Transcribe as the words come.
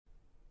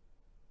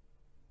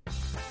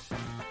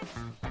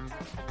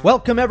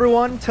Welcome,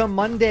 everyone, to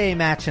Monday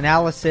Match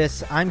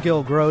Analysis. I'm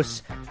Gil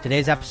Gross.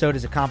 Today's episode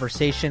is a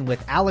conversation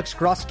with Alex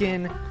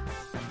Gruskin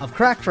of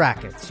Cracked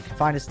Racquets. You can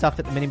find his stuff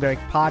at the Mini Break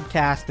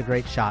Podcast, the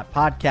Great Shot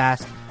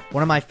Podcast.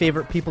 One of my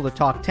favorite people to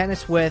talk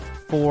tennis with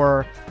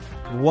for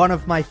one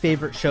of my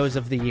favorite shows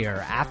of the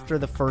year. After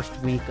the first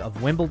week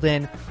of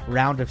Wimbledon,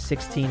 round of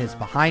 16 is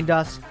behind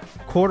us.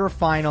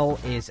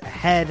 Quarterfinal is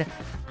ahead.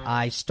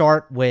 I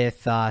start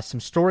with some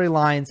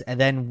storylines, and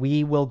then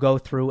we will go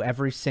through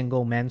every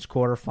single men's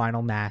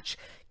quarterfinal match,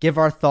 give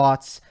our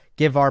thoughts,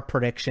 give our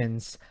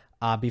predictions.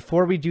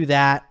 Before we do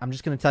that, I'm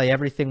just going to tell you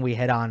everything we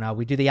hit on.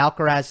 We do the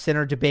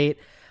Alcaraz-Sinner debate.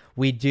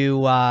 We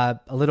do a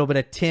little bit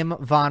of Tim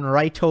van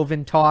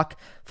Rijthoven talk,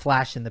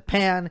 flash in the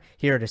pan,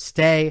 here to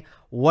stay.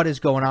 What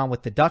is going on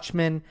with the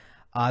Dutchman?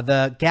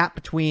 The gap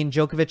between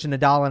Djokovic and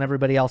Nadal and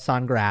everybody else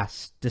on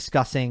grass,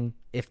 discussing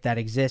if that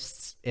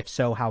exists. If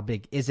so, how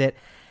big is it?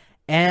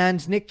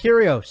 And Nick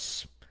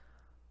Kyrgios,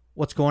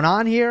 what's going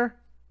on here?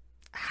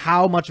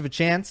 How much of a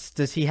chance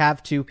does he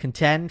have to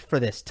contend for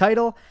this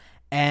title?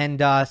 And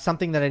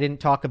something that I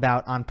didn't talk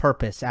about on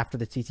purpose after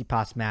the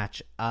Tsitsipas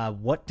match.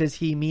 What does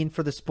he mean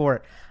for the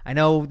sport? I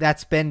know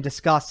that's been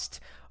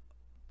discussed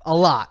a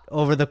lot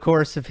over the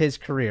course of his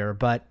career,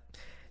 but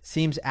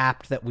seems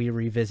apt that we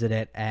revisit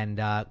it. And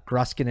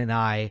Gruskin and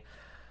I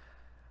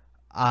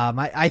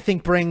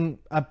think bring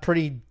a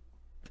pretty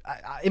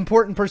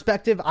important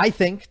perspective, I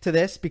think, to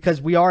this,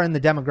 because we are in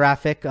the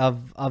demographic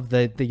of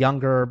the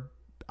younger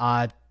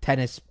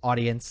tennis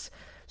audience.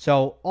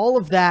 So all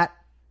of that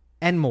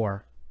and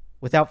more.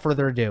 Without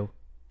further ado,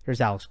 here's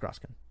Alex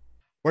Gruskin.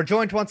 We're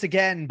joined once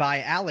again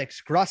by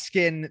Alex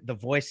Gruskin, the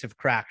voice of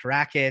Cracked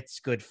Racquets,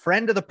 good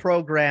friend of the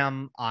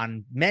program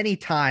on many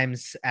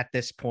times at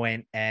this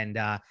point, and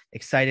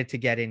excited to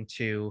get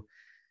into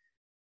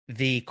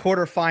the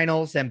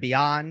quarterfinals and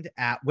beyond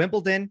at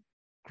Wimbledon.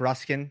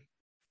 Gruskin,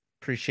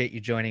 appreciate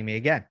you joining me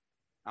again.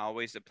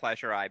 Always a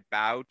pleasure. I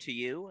bow to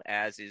you,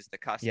 as is the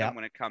custom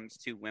when it comes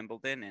to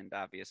Wimbledon, and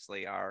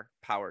obviously our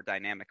power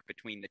dynamic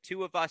between the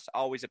two of us.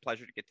 Always a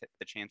pleasure to get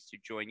the chance to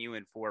join you.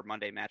 And for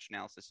Monday Match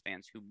Analysis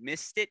fans who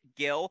missed it,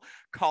 Gil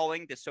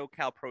calling the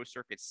SoCal Pro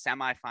Circuit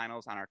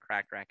semifinals on our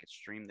Cracked Racquet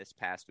stream this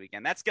past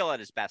weekend. That's Gil at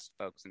his best,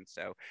 folks, and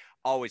so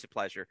always a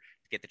pleasure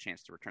to get the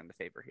chance to return the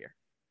favor here.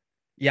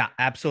 Yeah,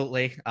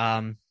 absolutely.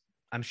 I'm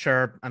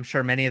sure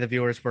many of the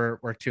viewers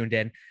were tuned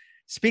in.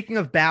 Speaking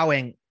of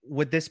bowing,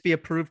 would this be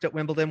approved at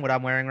Wimbledon, what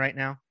I'm wearing right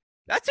now?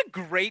 That's a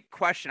great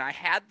question. I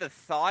had the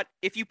thought,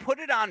 if you put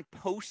it on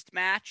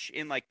post-match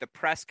in like the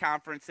press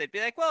conference, they'd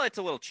be like, well, it's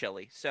a little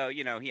chilly. So,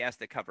 he has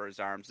to cover his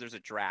arms. There's a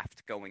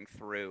draft going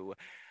through.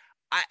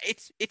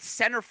 It's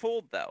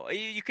centerfold, though.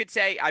 You could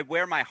say I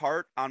wear my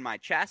heart on my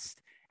chest,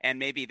 and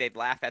maybe they'd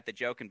laugh at the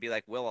joke and be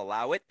like, we'll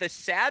allow it. The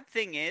sad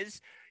thing is,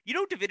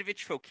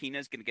 Davidovich Fokina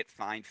is going to get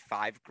fined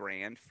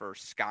 $5,000 for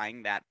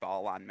skying that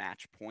ball on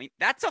match point.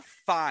 That's a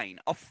fine,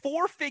 a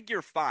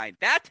 4-figure fine.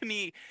 That to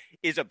me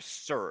is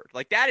absurd.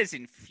 Like, that is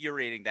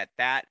infuriating.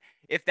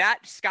 If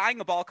that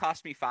skying a ball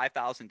cost me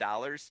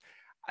 $5,000,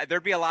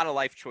 there'd be a lot of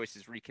life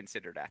choices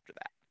reconsidered after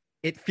that.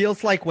 It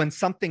feels like when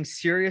something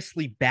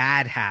seriously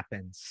bad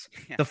happens,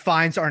 the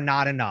fines are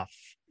not enough.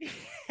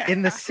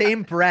 In the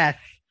same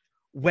breath,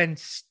 when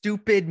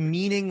stupid,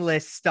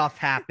 meaningless stuff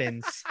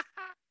happens,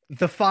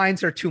 the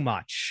fines are too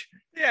much.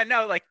 Yeah,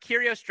 no, like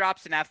Kyrgios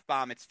drops an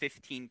F-bomb, it's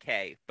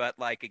 $15,000. But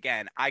like,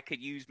 again, I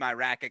could use my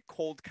racket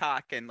cold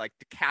cock and like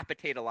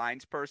decapitate a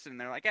lines person.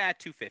 And they're like,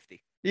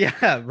 $250.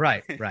 Yeah,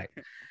 right.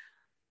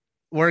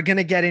 We're going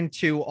to get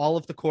into all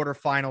of the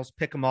quarterfinals,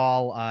 pick them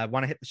all. I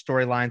want to hit the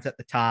storylines at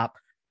the top.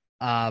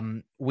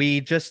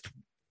 We just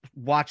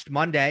watched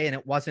Monday and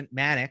it wasn't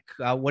manic.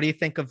 What do you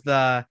think of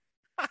the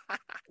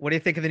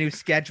new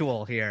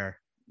schedule here?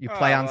 You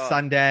play on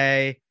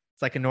Sunday.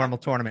 It's like a normal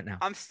tournament now.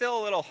 I'm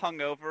still a little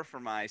hungover for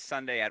my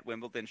Sunday at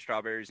Wimbledon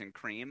strawberries and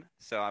cream,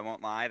 so I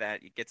won't lie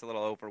that it gets a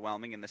little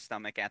overwhelming in the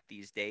stomach at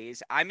these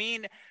days. I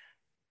mean,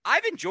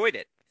 I've enjoyed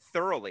it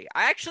thoroughly.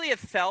 I actually have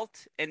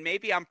felt, and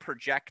maybe I'm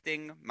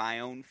projecting my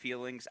own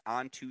feelings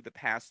onto the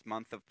past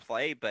month of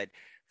play, but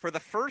for the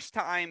first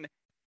time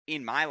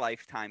in my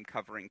lifetime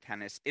covering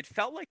tennis, it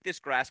felt like this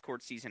grass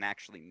court season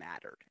actually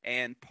mattered.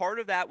 And part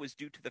of that was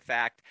due to the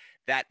fact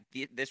that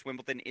this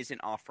Wimbledon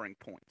isn't offering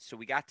points. So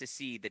we got to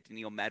see the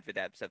Daniil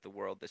Medvedevs of the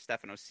world, the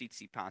Stefanos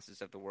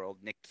Tsitsipas of the world,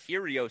 Nick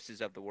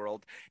Kyrgioses of the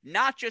world,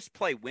 not just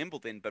play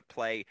Wimbledon, but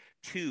play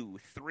 2,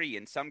 3,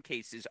 in some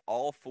cases,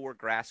 all 4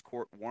 grass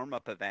court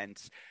warm-up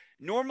events.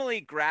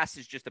 Normally, grass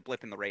is just a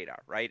blip in the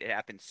radar, right? It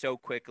happens so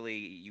quickly.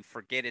 You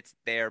forget it's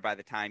there by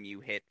the time you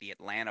hit the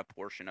Atlanta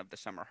portion of the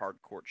summer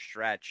hard court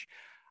stretch.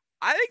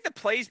 I think the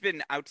play's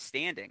been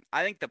outstanding.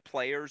 I think the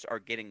players are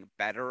getting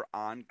better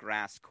on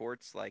grass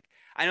courts. Like,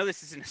 I know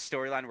this isn't a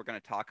storyline we're going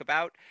to talk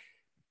about.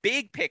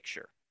 Big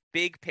picture.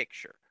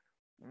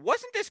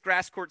 Wasn't this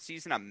grass court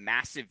season a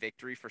massive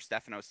victory for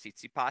Stefanos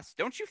Tsitsipas?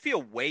 Don't you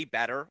feel way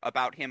better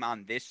about him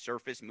on this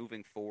surface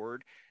moving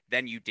forward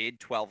than you did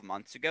 12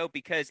 months ago?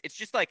 Because it's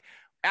just like,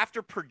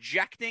 after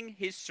projecting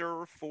his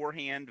serve,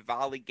 forehand,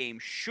 volley game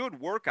should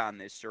work on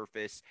this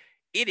surface,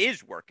 it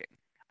is working.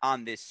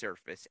 on this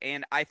surface.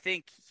 And I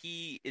think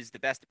he is the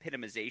best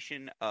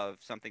epitomization of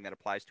something that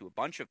applies to a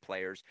bunch of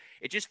players.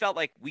 It just felt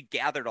like we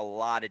gathered a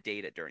lot of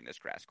data during this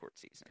grass court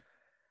season.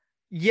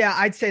 Yeah,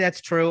 I'd say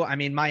that's true. I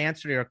mean, my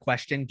answer to your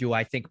question, do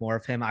I think more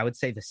of him? I would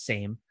say the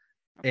same.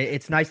 Okay.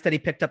 It's nice that he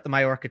picked up the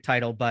Mallorca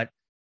title, but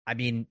I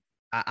mean,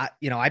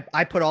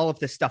 I put all of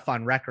this stuff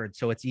on record,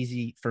 so it's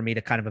easy for me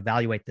to kind of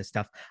evaluate this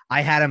stuff.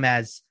 I had him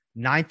as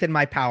 9th in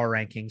my power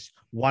rankings,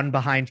 1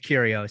 behind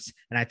Kyrgios,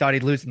 and I thought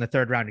he'd lose in the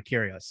 3rd round to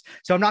Kyrgios.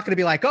 So I'm not going to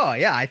be like, oh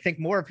yeah, I think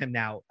more of him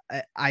now.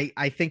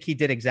 I think he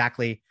did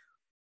exactly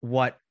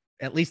what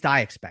at least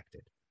I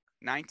expected.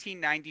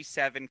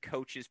 1997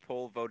 coaches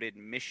poll voted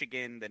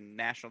Michigan the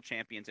national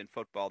champions in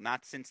football.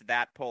 Not since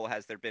that poll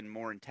has there been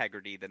more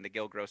integrity than the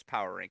Gil Gross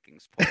power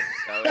rankings poll.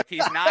 So if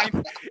he's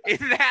 9th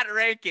in that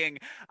ranking,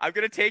 I'm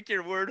going to take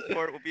your word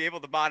for it. We'll be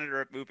able to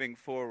monitor it moving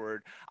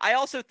forward. I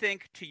also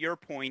think, to your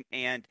point,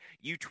 and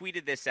you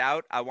tweeted this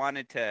out, I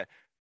wanted to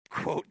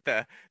quote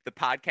the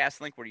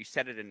podcast link where you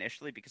said it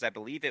initially, because I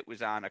believe it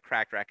was on a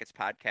Cracked Rackets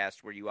podcast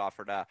where you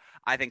offered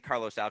I think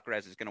Carlos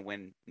Alcaraz is going to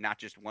win not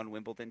just one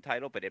Wimbledon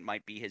title, but it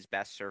might be his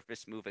best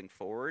surface moving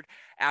forward.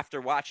 After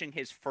watching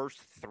his first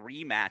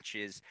 3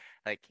 matches,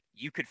 like,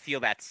 you could feel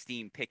that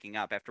steam picking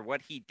up after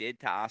what he did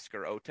to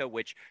Oscar Ota,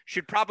 which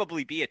should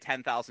probably be a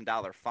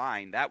 $10,000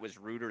 fine. That was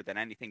ruder than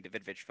anything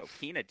Davidovich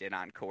Fokina did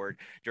on court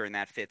during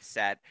that 5th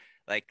set.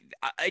 Like,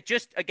 it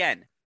just,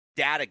 again,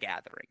 data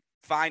gathering.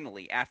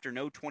 Finally, after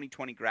no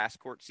 2020 grass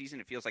court season,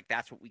 it feels like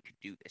that's what we could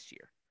do this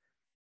year.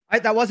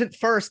 That wasn't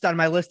first on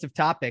my list of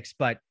topics,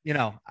 but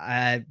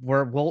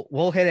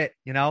we'll hit it.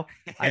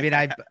 I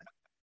mean,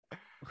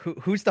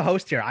 who's the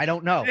host here? I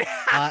don't know.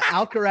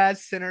 Alcaraz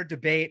Sinner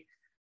debate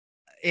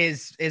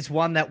is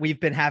one that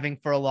we've been having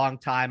for a long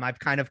time. I've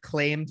kind of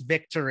claimed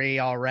victory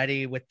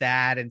already with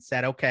that and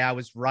said, okay, I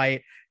was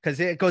right,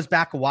 because it goes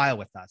back a while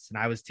with us. And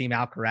I was team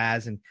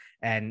Alcaraz,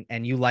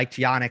 and you liked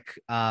Jannik.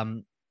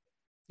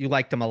 You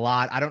liked him a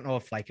lot. I don't know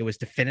if it was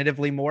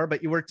definitively more,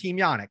 but you were team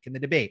Jannik in the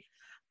debate.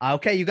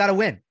 Okay, you got to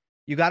win.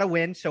 You got to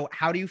win. So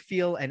how do you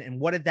feel, and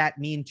what did that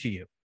mean to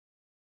you?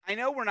 I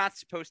know we're not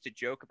supposed to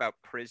joke about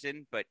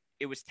prison, but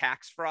it was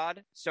tax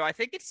fraud. So I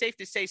think it's safe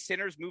to say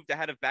Sinner's moved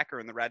ahead of Becker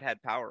in the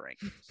redhead power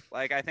rankings.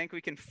 I think we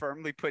can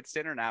firmly put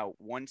Sinner now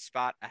 1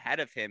 spot ahead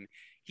of him.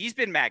 He's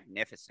been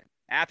magnificent,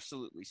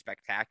 absolutely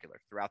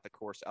spectacular throughout the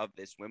course of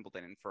this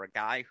Wimbledon. And for a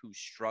guy who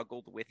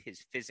struggled with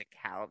his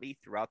physicality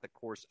throughout the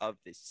course of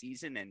this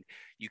season, and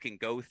you can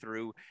go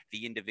through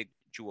the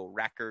individual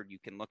record, you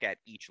can look at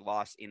each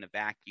loss in a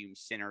vacuum.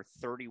 Sinner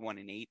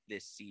 31-8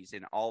 this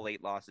season, all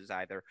 8 losses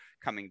either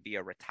coming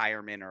via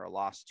retirement or a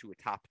loss to a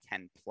top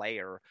 10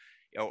 player,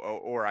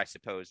 or I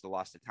suppose the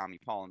loss to Tommy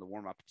Paul in the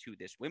warm-up to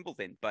this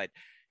Wimbledon. But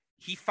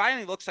he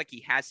finally looks like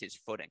he has his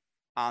footing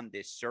on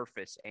this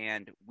surface.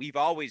 And we've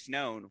always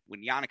known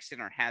when Jannik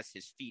Sinner has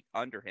his feet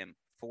under him,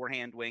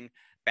 forehand wing,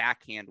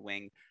 backhand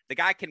wing, the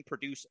guy can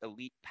produce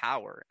elite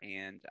power.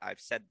 And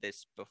I've said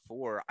this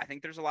before, I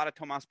think there's a lot of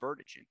Tomas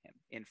Berdych in him,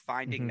 in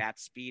finding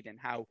that speed and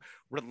how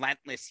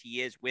relentless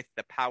he is with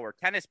the power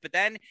tennis. But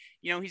then,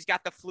 he's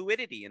got the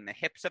fluidity in the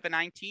hips of a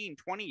 19,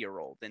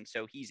 20-year-old. And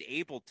so he's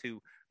able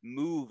to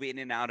move in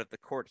and out of the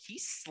court.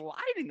 He's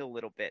sliding a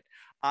little bit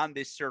on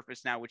this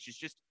surface now, which is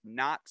just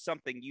not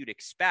something you'd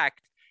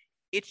expect.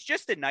 It's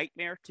just a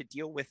nightmare to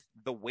deal with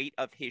the weight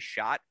of his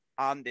shot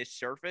on this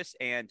surface.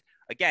 And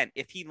again,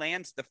 if he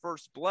lands the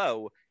first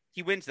blow,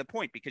 he wins the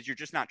point because you're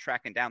just not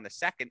tracking down the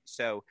second.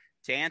 So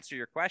to answer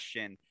your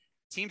question,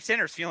 Team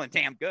Sinner's feeling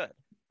damn good.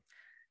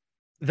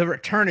 The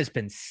return has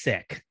been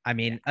sick. I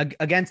mean,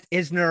 against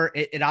Isner,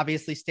 it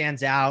obviously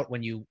stands out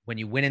when you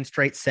win in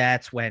straight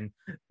sets, when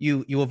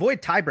you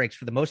avoid tie breaks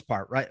for the most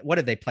part, right? What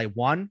did they play?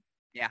 1?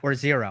 Yeah. Or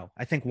 0?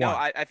 I think 1. No,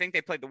 I think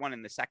they played the 1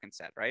 in the second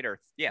set, right?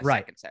 Right.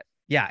 Second set.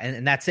 Yeah,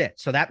 and that's it.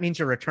 So that means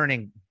you're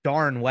returning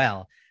darn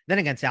well. Then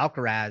against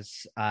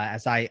Alcaraz,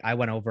 as I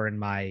went over in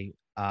my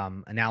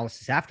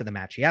analysis after the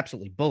match, he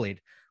absolutely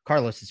bullied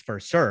Carlos's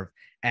first serve,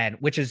 and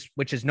which is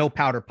no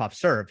powder puff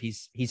serve.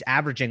 He's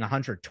averaging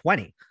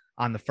 120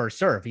 on the first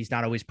serve. He's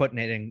not always putting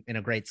it in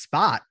a great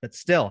spot, but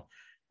still.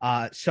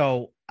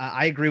 So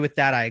I agree with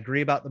that. I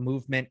agree about the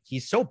movement.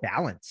 He's so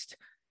balanced.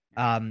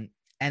 And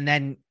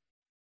then,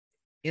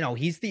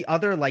 he's the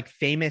other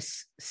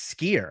famous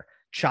skier,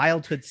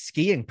 childhood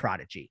skiing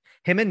prodigy.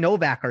 Him and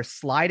Novak are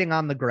sliding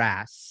on the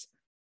grass,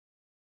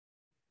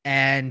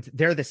 and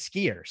they're the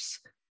skiers.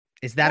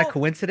 Is that a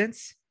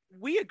coincidence?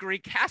 We agree.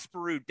 Casper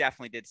Ruud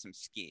definitely did some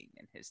skiing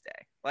in his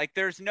day.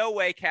 There's no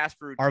way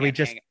Casper Ruud. Are we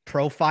just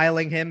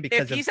profiling him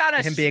because of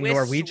him being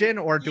Norwegian,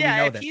 or do we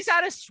know this? If he's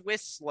on a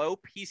Swiss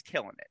slope, he's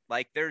killing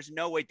it. There's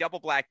no way. Double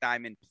black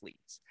diamond,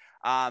 please.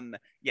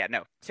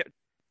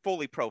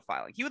 Fully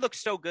profiling. He would look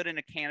so good in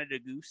a Canada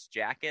Goose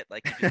jacket. You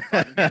just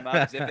button him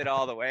up, zip it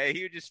all the way.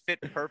 He would just fit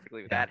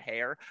perfectly with that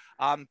hair.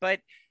 But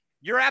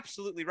You're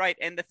absolutely right.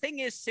 And the thing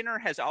is, Sinner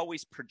has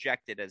always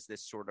projected as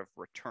this sort of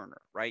returner,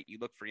 right? You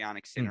look for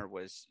Yannick Sinner,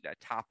 was a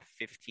top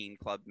 15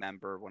 club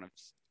member, one of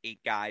 8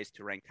 guys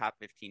to rank top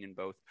 15 in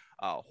both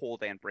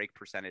hold and break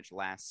percentage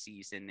last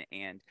season.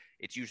 And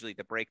it's usually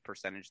the break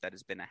percentage that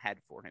has been ahead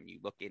for him. You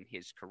look in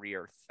his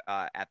career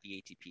at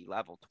the ATP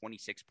level,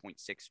 26.6%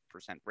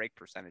 break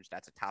percentage.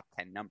 That's a top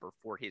 10 number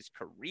for his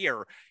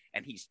career.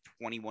 And he's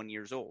 21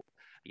 years old.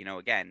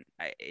 Again,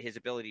 his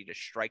ability to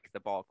strike the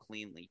ball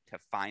cleanly, to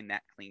find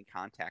that clean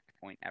contact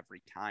point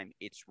every time,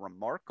 it's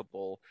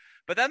remarkable.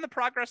 But then the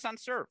progress on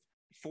serve.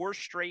 4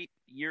 straight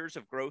years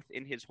of growth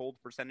in his hold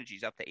percentage.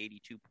 He's up to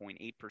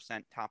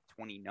 82.8%, top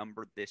 20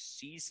 number this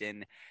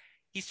season.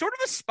 He's sort of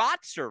a spot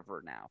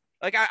server now.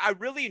 Like, I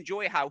really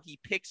enjoy how he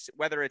picks,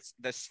 whether it's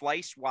the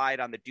slice wide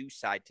on the deuce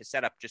side to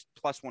set up just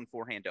 +1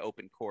 forehand to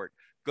open court.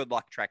 Good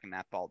luck tracking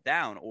that ball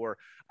down. Or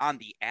on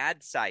the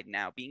ad side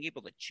now, being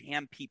able to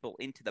jam people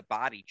into the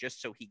body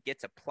just so he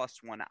gets a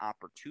 +1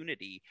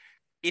 opportunity.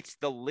 It's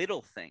the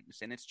little things,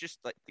 and it's just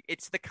like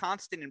it's the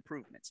constant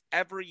improvements.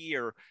 Every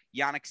year,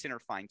 Yannick Sinner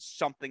finds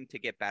something to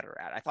get better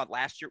at. I thought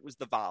last year it was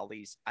the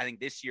volleys. I think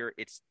this year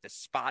it's the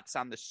spots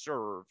on the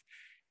serve,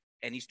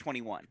 and he's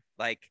 21.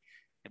 Like,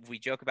 we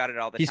joke about it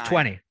all the time. He's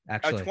 20,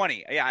 actually.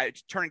 20. Yeah,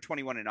 turning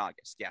 21 in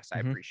August. Yes, I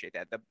appreciate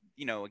that.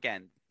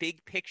 Again,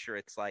 big picture,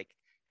 it's like,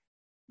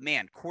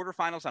 man,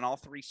 quarterfinals on all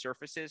 3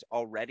 surfaces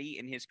already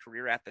in his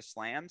career at the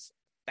Slams.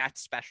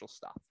 That's special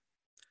stuff.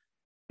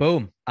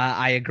 Boom.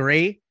 I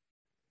agree.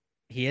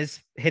 He is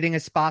hitting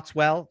his spots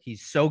well.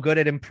 He's so good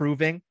at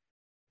improving.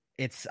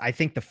 It's, I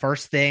think, the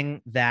first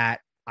thing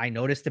that I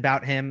noticed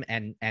about him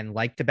and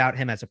liked about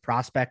him as a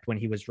prospect when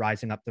he was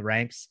rising up the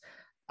ranks.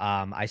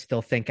 I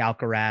still think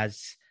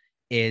Alcaraz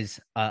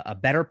is a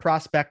better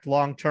prospect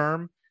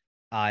long-term.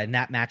 And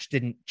that match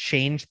didn't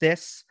change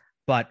this,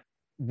 but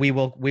we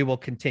will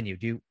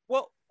continue.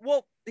 Well,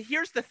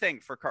 here's the thing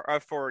for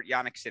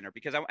Yannick Sinner,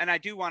 because I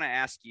do want to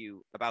ask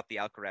you about the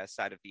Alcaraz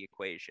side of the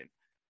equation,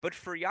 but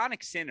for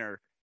Yannick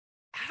Sinner,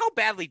 how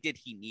badly did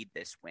he need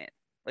this win?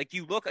 Like,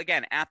 you look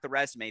again at the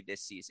resume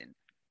this season,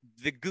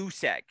 the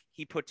goose egg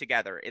he put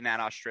together in that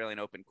Australian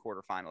Open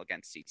quarterfinal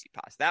against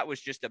Tsitsipas. That was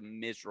just a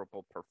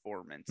miserable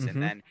performance. And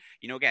then,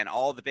 again,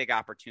 all the big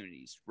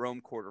opportunities,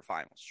 Rome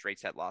quarterfinals, straight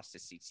set loss to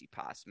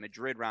Tsitsipas,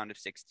 Madrid round of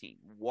 16,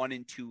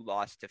 1-2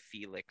 loss to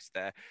Felix,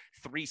 the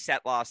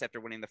 3-set loss after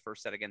winning the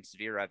first set against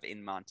Zverev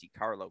in Monte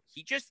Carlo.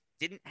 He just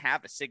didn't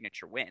have a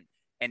signature win.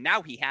 And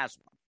now he has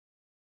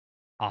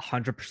one.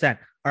 100%.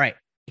 All right.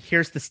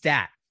 Here's the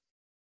stat.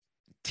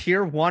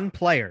 Tier 1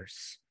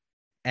 players,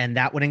 and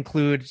that would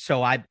include,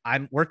 so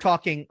we're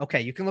talking,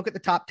 okay, you can look at the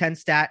top 10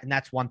 stat, and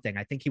that's one thing.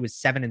 I think he was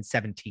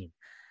 7-17.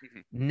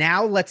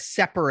 Now let's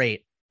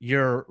separate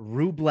your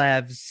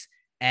Rublevs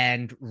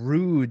and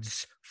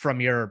Rudes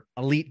from your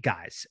elite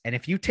guys. And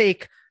if you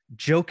take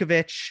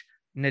Djokovic,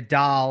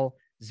 Nadal,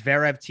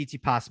 Zverev,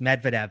 Tsitsipas,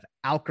 Medvedev,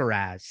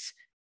 Alcaraz,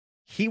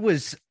 he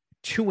was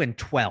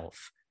 2-12.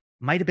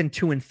 Might have been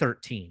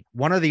 2-13.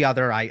 One or the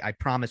other. I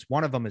promise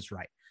one of them is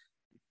right.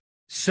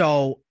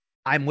 So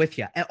I'm with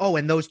you.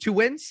 And those 2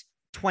 wins,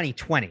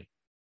 2020.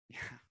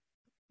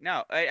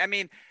 No, I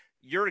mean,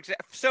 you're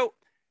so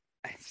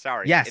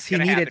sorry. Yes, he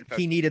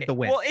needed the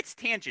win. Well, it's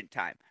tangent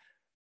time.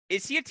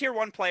 Is he a tier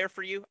 1 player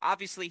for you?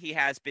 Obviously, he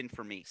has been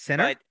for me.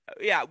 Sinner?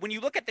 But yeah, when you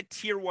look at the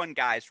tier 1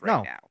 guys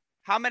now,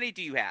 how many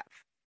do you have?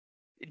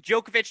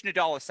 Djokovic,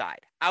 Nadal aside,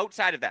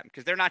 outside of them,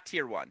 because they're not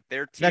tier 1.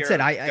 They're tier.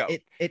 That's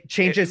it. It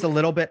changes a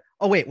little bit.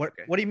 Oh wait, what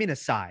do you mean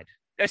aside?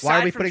 Why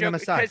are we putting them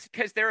aside?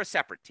 Because they're a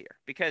separate tier.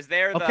 Because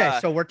they're okay.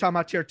 So we're talking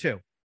about tier 2.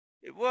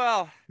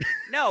 Well,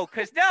 no,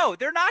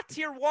 they're not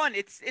tier 1.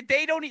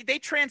 They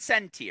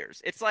transcend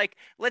tiers. It's like,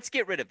 let's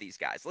get rid of these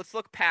guys. Let's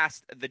look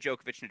past the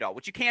Djokovic, Nadal,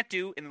 which you can't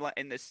do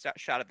in this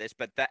shot of this,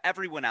 but the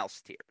everyone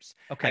else tiers.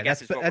 Okay,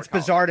 that's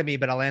bizarre to me,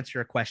 but I'll answer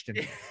your question.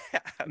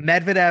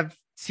 Medvedev,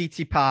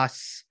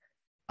 Tsitsipas,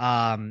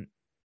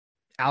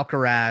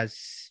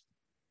 Alcaraz,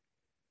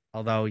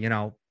 although,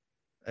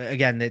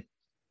 again,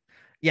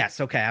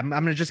 yes. Okay.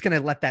 I'm just going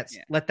to let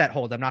that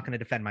hold. I'm not going to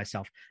defend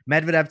myself.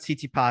 Medvedev,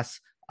 Tsitsipas,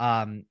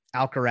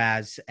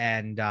 Alcaraz,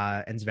 and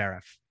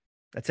Zverev.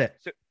 That's it.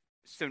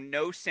 So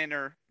no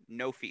Sinner,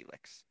 no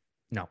Felix.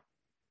 No.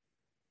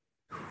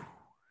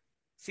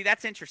 See,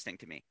 that's interesting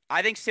to me.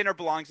 I think Sinner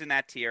belongs in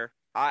that tier.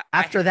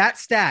 After that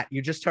stat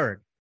you just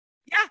heard.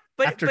 Yeah,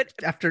 but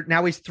after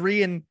now he's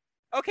 3 and.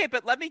 Okay,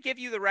 but let me give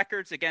you the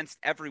records against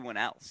everyone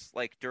else,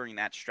 like during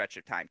that stretch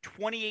of time.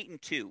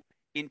 28-2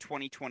 in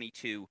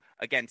 2022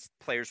 against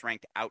players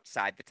ranked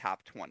outside the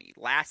top 20.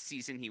 Last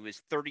season, he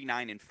was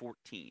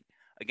 39-14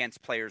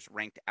 against players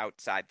ranked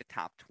outside the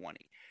top 20.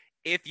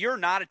 If you're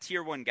not a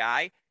tier 1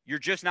 guy, you're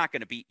just not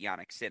going to beat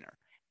Yannick Sinner.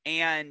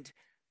 And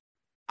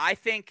I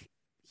think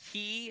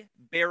he,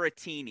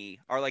 Berrettini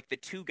are like the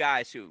 2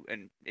 guys who,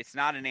 and it's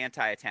not an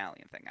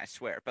anti-Italian thing, I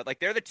swear, but like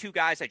they're the 2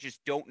 guys I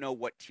just don't know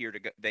what tier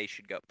they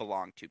should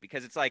belong to,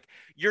 because it's like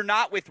you're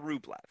not with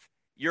Rublev.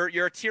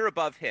 You're a tier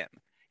above him.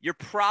 You're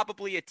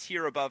probably a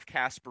tier above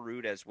Casper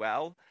Ruud as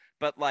well,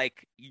 but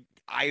like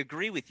I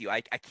agree with you.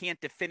 I can't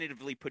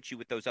definitively put you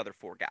with those other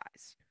four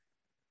guys.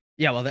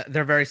 Yeah, well,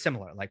 they're very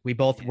similar. Like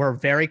we're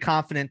very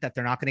confident that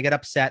they're not going to get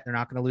upset. They're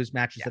not going to lose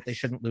matches that they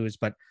shouldn't lose,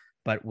 but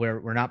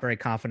we're not very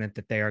confident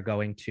that they are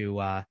going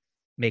to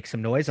make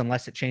some noise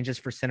unless it changes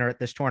for Sinner at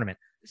this tournament.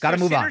 Got to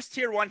move Sinner's on.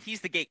 tier 1.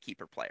 He's the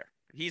gatekeeper player.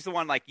 He's the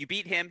one like you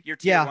beat him, you're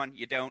tier 1.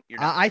 You don't. You're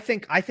not. I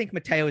think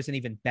Matteo is an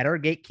even better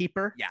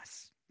gatekeeper.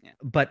 Yes. Yeah.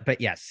 But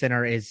yes,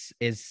 Sinner is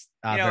it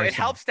similar.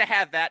 helps to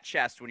have that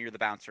chest when you're the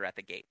bouncer at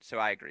the gate. So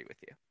I agree with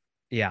you.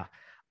 Yeah.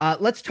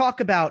 Let's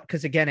talk about,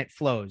 because again, it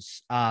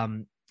flows.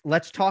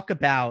 Let's talk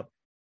about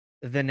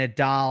the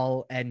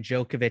Nadal and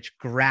Djokovic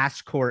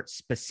grass court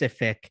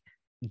specific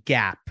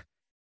gap,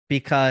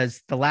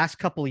 because the last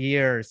couple of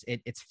years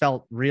it's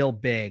felt real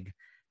big.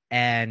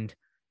 And,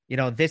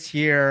 this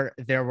year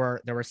there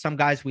were some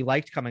guys we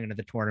liked coming into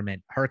the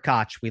tournament.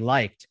 Hurkacz, we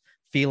liked.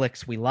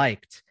 Felix, we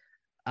liked.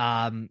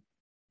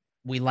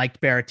 We liked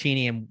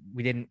Berrettini, and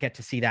we didn't get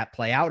to see that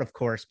play out, of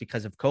course,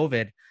 because of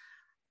COVID.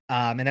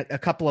 And a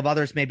couple of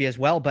others maybe as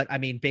well. But I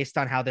mean, based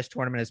on how this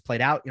tournament has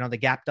played out, the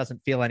gap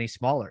doesn't feel any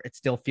smaller. It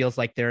still feels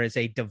like there is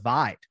a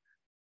divide.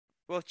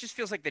 Well, it just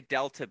feels like the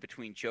delta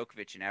between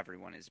Djokovic and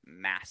everyone is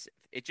massive.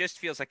 It just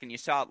feels like, and you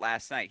saw it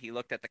last night, he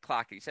looked at the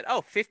clock and he said,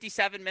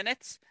 57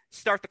 minutes,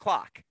 start the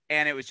clock.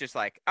 And it was just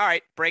like, all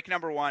right, break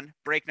number 1,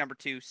 break number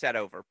 2, set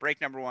over.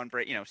 Break number 1,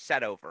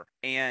 set over.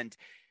 And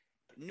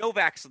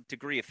Novak's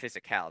degree of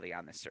physicality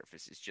on this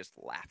surface is just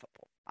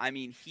laughable. I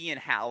mean, he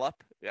and Halep,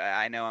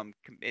 I know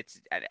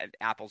it's at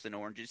apples and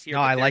oranges here.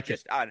 No, I like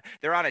it.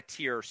 They're on a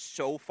tier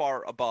so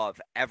far above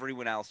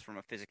everyone else from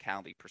a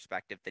physicality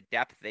perspective. The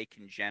depth they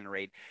can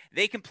generate,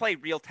 they can play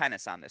real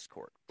tennis on this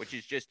court, which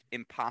is just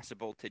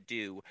impossible to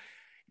do.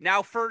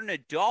 Now, for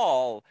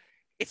Nadal,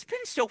 it's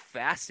been so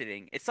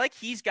fascinating. It's like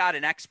he's got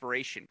an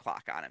expiration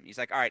clock on him. He's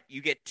like, all right,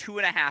 you get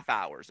 2.5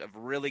 hours of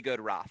really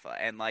good Rafa.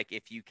 And like,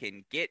 if you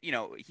can get,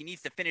 he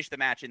needs to finish the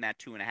match in that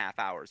 2.5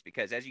 hours,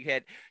 because as you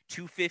hit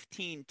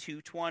 215,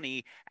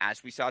 220,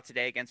 as we saw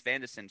today against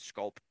Van de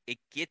Sculp, it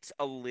gets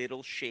a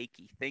little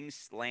shaky.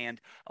 Things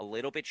land a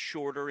little bit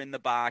shorter in the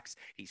box.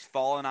 He's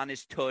fallen on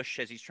his tush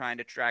as he's trying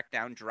to track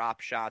down drop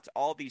shots.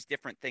 All these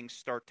different things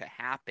start to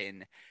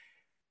happen.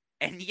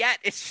 And yet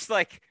it's just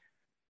like,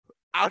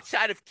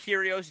 outside of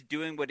Kyrgios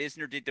doing what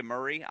Isner did to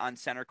Murray on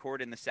center court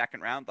in the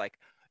second round, like,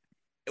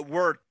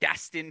 we're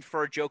destined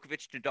for a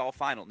Djokovic-Nadal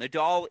final.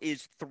 Nadal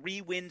is 3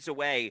 wins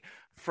away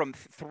from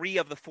 3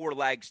 of the 4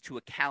 legs to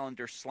a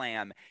calendar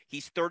slam.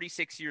 He's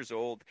 36 years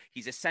old.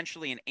 He's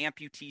essentially an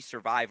amputee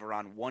survivor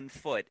on 1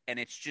 foot, and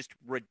it's just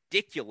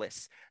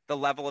ridiculous the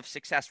level of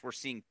success we're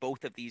seeing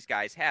both of these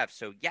guys have.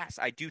 So, yes,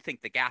 I do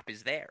think the gap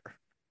is there.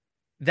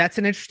 That's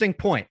an interesting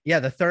point. Yeah,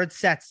 the third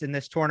sets in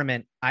this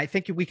tournament, I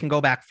think we can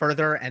go back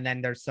further, and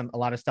then there's a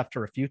lot of stuff to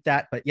refute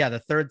that. But yeah, the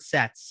third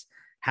sets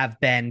have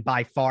been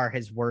by far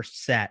his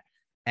worst set,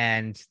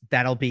 and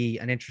that'll be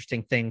an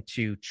interesting thing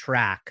to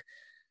track.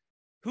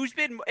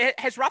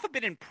 Has Rafa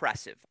been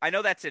impressive? I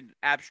know that's an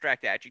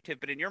abstract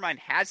adjective, but in your mind,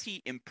 has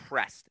he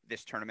impressed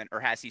this tournament, or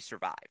has he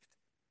survived?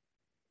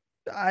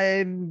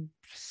 I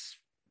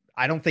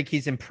don't think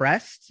he's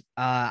impressed.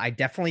 I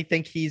definitely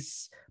think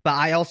but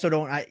I also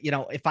don't,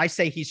 if I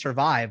say he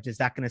survived, is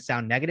that going to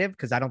sound negative?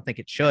 Because I don't think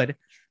it should,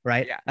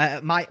 right? Yeah.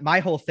 My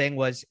whole thing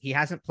was he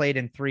hasn't played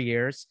in 3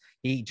 years.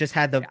 He just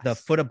had the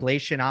foot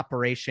ablation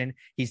operation.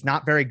 He's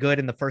not very good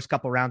in the first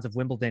couple rounds of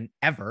Wimbledon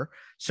ever.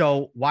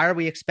 So why are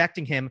we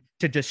expecting him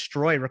to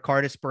destroy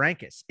Ricardus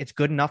Berankis? It's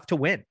good enough to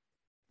win.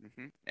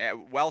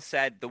 Mm-hmm. Well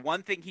said. The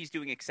one thing he's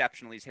doing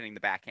exceptionally is hitting the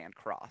backhand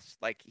cross.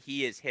 Like,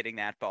 he is hitting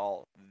that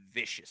ball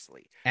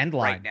viciously and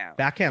line right now.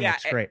 Backhand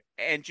looks great,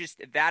 and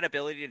just that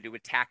ability to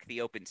attack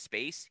the open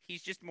space.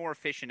 He's just more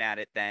efficient at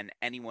it than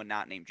anyone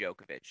not named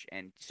Djokovic.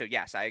 And so,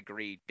 yes, I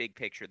agree. Big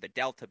picture, the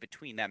delta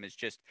between them is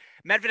just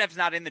Medvedev's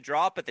not in the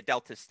draw, but the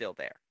delta's still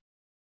there.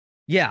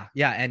 Yeah,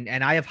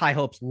 and I have high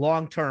hopes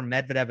long-term.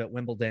 Medvedev at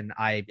Wimbledon,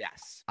 I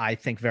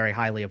think very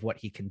highly of what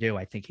he can do.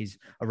 I think he's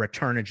a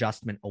return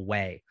adjustment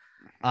away.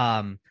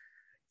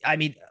 I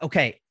mean,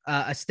 okay,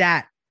 a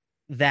stat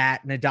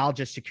that Nadal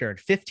just secured: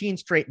 15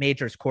 straight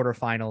majors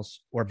quarterfinals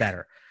or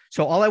better.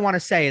 So all I want to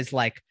say is,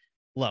 like,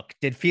 look,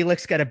 did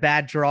Felix get a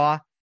bad draw?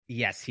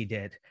 Yes, he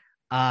did.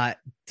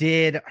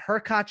 Did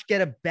Hurkacz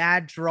get a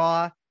bad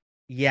draw?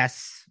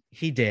 Yes,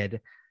 he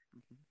did.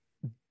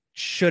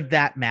 Should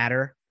that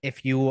matter?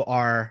 If you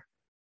are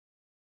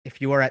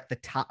at the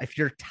top, if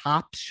you're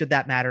top, should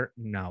that matter?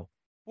 No.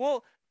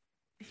 Well,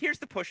 here's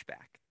the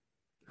pushback.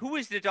 Who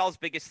was Nadal's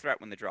biggest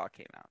threat when the draw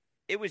came out?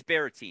 It was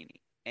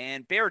Berrettini,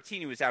 and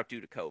Berrettini was out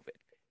due to COVID.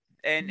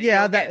 And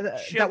yeah,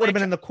 that would have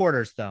been in the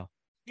quarters, though.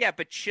 Yeah,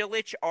 but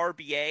Cilic,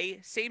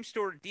 RBA, same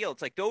sort of deal.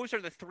 It's like those are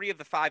the 3 of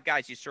the 5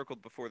 guys you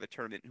circled before the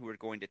tournament who are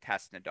going to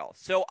test Nadal.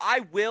 So I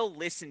will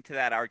listen to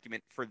that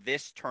argument for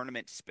this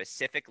tournament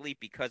specifically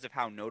because of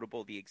how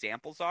notable the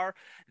examples are.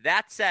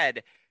 That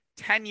said,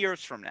 10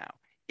 years from now,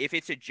 if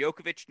it's a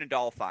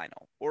Djokovic-Nadal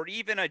final or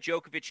even a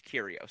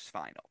Djokovic-Kyrgios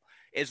final,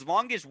 as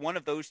long as one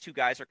of those 2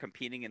 guys are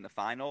competing in the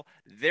final,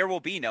 there will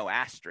be no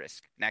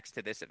asterisk next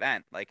to this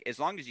event. Like, as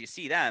long as you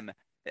see them,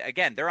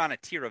 Again, they're on a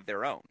tier of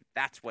their own.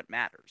 That's what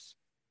matters.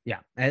 Yeah,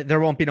 there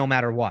won't be no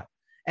matter what.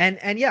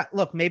 And yeah,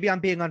 look, maybe I'm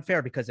being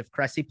unfair because if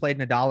Cressy played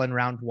Nadal in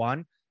round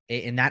one,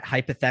 in that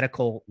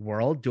hypothetical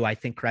world, do I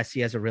think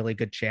Cressy has a really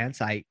good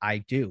chance?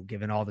 I do,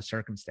 given all the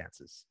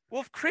circumstances.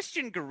 Well, if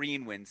Christian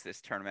Green wins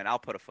this tournament, I'll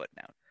put a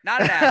footnote.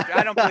 Not an after.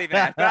 I don't believe in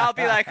that, but I'll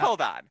be like,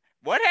 hold on.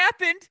 What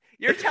happened?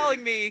 You're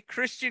telling me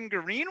Christian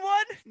Green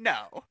won?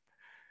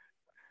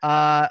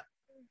 No.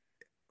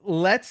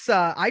 Let's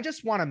I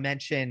just want to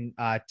mention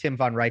Tim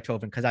van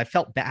Rijthoven because I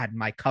felt bad in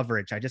my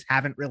coverage. I just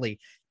haven't really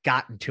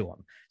gotten to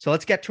him. So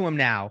let's get to him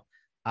now.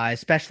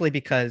 Especially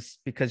because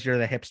you're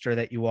the hipster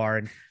that you are,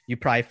 and you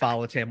probably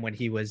followed him when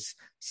he was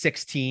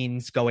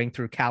 16s going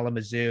through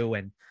Kalamazoo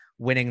and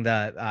winning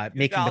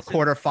making the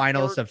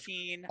quarterfinals of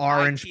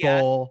Orange ITF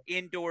Bowl.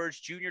 Indoors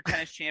Junior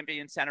Tennis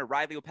Champion Center.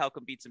 Riley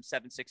Opelka beats him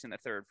 7-6 in the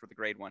third for the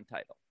grade 1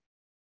 title.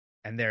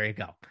 And there you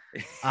go.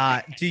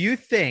 Do you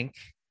think,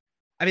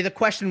 I mean, the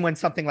question when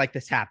something like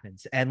this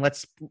happens, and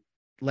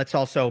let's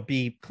also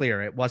be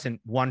clear, it wasn't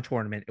one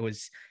tournament,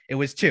 it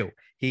was two.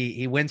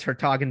 He wins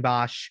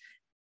Hertogenbosch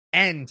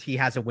and he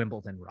has a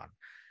Wimbledon run.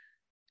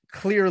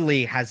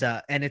 Clearly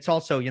and it's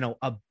also,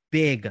 a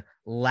big,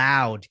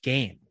 loud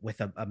game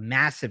with a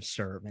massive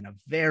serve and a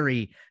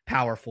very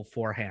powerful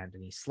forehand,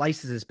 and he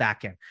slices his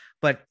backhand.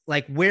 But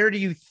like, where do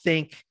you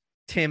think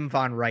Tim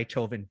van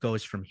Rijthoven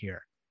goes from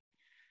here?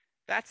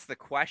 That's the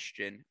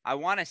question. I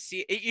want to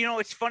see it.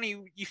 It's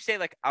funny you say,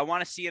 like, I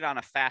want to see it on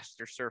a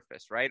faster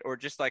surface, right? Or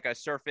just like a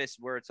surface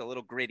where it's a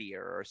little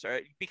grittier,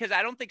 because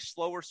I don't think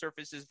slower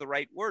surface is the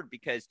right word,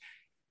 because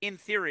in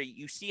theory,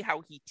 you see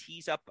how he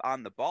tees up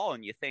on the ball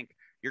and you think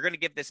you're going to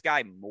give this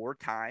guy more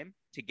time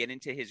to get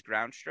into his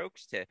ground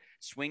strokes, to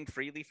swing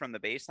freely from the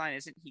baseline.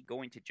 Isn't he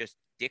going to just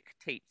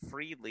dictate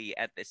freely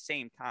at the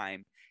same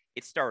time?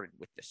 It started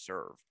with the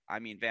serve. I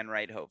mean, Van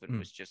Rijthoven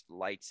was just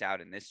lights out,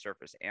 and this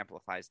surface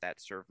amplifies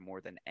that serve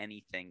more than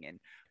anything. And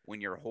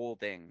when you're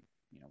holding,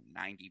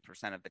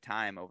 90% of the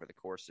time over the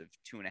course of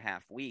 2.5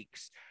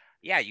 weeks,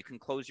 yeah, you can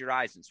close your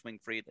eyes and swing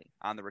freely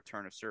on the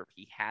return of serve.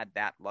 He had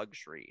that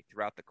luxury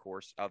throughout the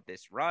course of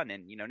this run.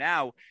 And,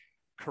 now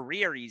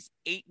career, he's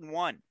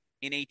 8-1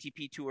 in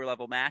ATP tour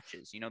level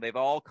matches. They've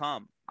all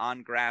come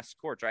on grass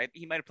courts, right?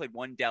 He might've played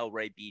one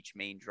Delray Beach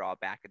main draw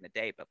back in the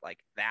day, but like,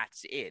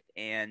 that's it.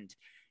 And,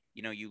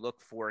 you look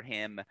for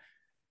him,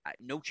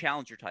 no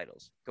challenger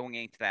titles going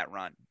into that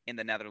run in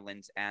the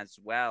Netherlands as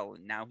well.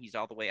 And now he's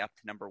all the way up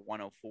to number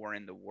 104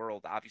 in the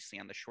world, obviously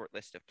on the short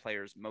list of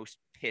players most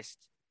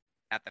pissed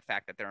at the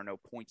fact that there are no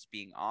points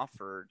being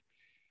offered.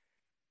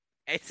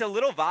 It's a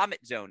little vomit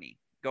zone-y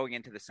going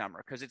into the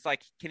summer, because it's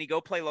like, can he go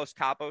play Los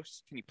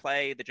Cabos? Can he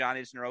play the John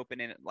Isner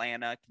Open in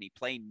Atlanta? Can he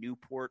play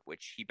Newport,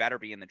 which he better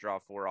be in the draw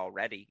for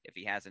already if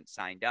he hasn't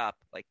signed up?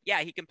 Like,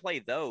 yeah, he can play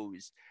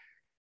those,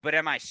 but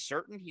am I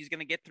certain he's going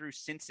to get through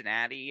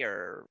Cincinnati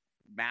or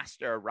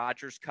Master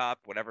Rogers Cup,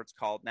 whatever it's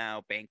called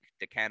now, Bank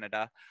de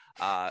Canada,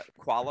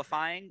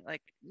 qualifying?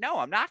 Like, no,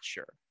 I'm not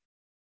sure.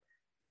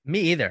 Me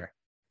either.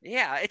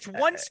 Yeah, it's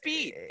one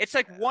speed. It's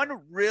like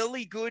one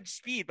really good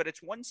speed, but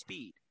it's one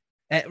speed.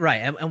 Right.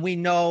 And we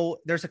know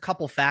there's a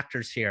couple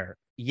factors here.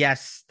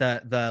 Yes,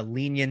 the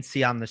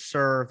leniency on the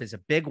serve is a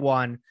big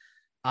one.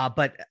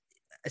 But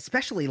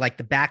especially like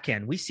the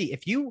backhand, we see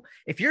if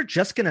you're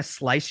just going to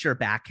slice your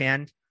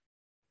backhand,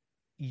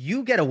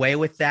 you get away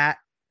with that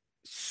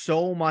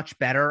so much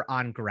better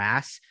on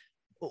grass.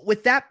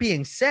 With that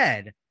being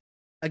said,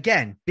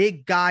 again,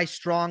 big guy,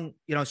 strong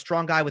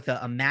guy with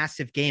a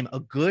massive game,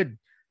 a good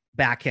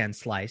backhand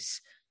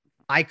slice.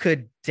 I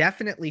could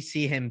definitely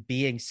see him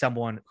being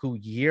someone who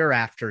year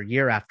after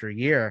year after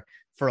year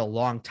for a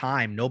long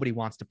time, nobody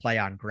wants to play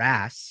on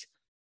grass.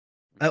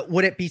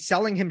 Would it be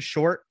selling him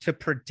short to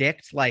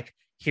predict, like,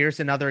 here's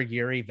another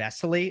Yuri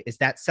Vesely? Is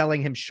that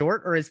selling him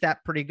short, or is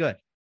that pretty good?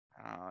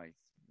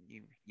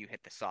 You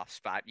hit the soft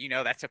spot.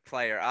 That's a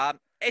player.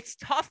 It's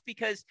tough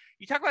because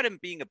you talk about him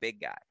being a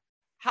big guy.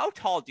 How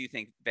tall do you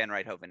think Van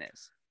Rijthoven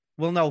is?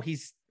 Well, no,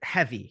 he's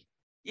heavy.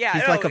 Yeah,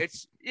 he's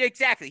it's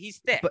exactly. He's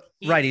thick. But,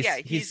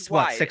 he's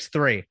what,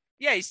 6'3"?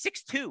 Yeah, he's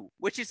 6'2",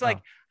 which is like,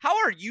 how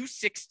are you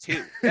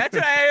 6'2"? That's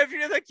what I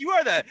feel like. You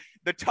are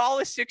the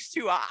tallest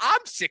 6'2".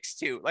 I'm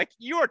 6'2". Like,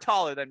 you are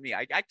taller than me.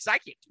 I can't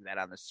do that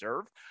on the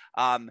serve.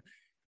 I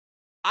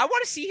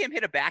want to see him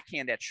hit a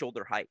backhand at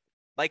shoulder height.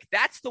 Like,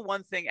 that's the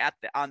one thing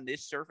on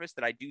this surface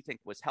that I do think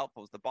was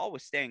helpful, is the ball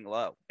was staying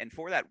low. And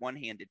for that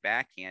one-handed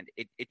backhand,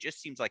 it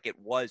just seems like it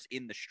was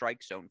in the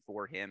strike zone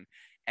for him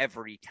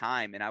every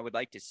time. And I would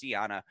like to see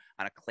on a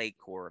clay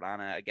court, on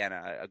a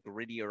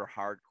grittier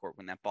hard court,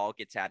 when that ball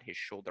gets at his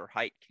shoulder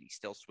height, can he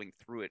still swing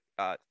through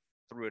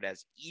it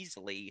as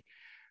easily?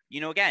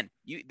 Again,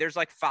 there's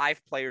like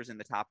 5 players in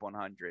the top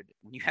 100.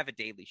 When you have a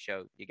daily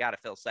show, you got to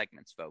fill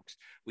segments, folks.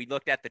 We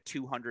looked at the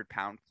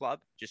 200-pound club,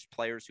 just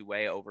players who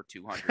weigh over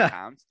 200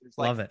 pounds. There's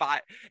like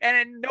 5,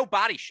 and no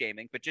body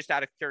shaming, but just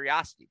out of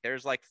curiosity,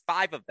 there's like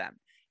 5 of them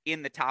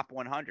in the top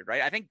 100,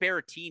 right? I think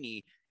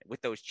Berrettini,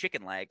 with those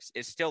chicken legs,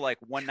 is still like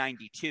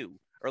 192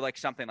 or like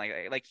something like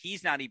that. Like,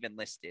 he's not even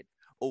listed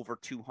over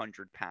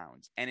 200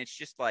 pounds. And it's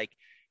just like,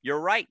 you're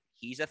right.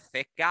 He's a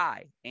thick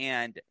guy.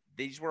 And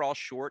these were all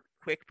short,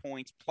 quick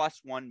points,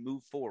 +1,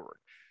 move forward.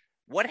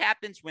 What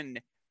happens when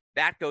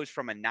that goes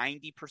from a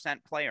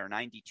 90% play or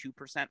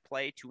 92%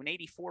 play to an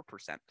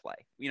 84% play?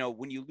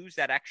 When you lose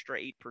that extra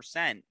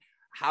 8%,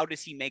 how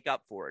does he make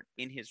up for it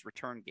in his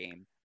return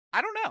game?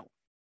 I don't know.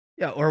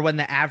 Yeah, or when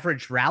the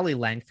average rally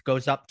length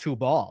goes up 2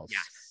 balls.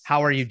 Yes.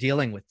 How are you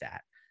dealing with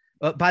that?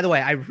 By the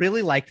way, I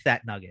really liked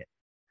that nugget.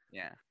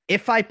 Yeah.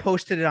 If I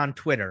posted it on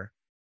Twitter,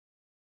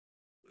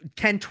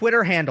 can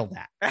Twitter handle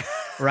that?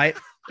 Right?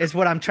 Is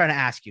what I'm trying to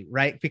ask you,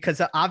 right?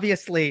 Because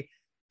obviously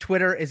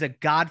Twitter is a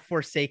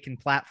godforsaken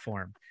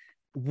platform.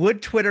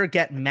 Would Twitter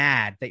get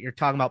mad that you're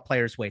talking about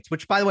players' weights?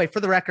 Which, by the way, for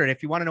the record,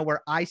 if you want to know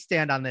where I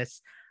stand on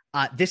this,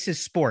 this is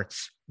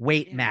sports.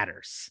 Weight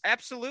matters.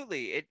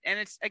 Absolutely.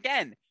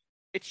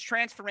 It's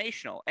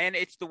transformational, and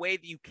it's the way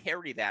that you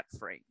carry that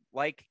frame.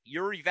 Like,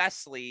 Yuri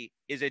Vesely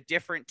is a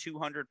different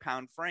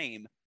 200-pound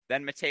frame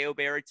than Matteo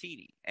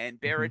Berrettini, and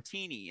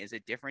Berrettini is a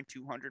different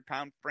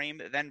 200-pound frame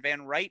than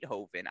Van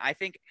Rijthoven. I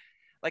think,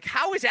 like,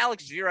 how is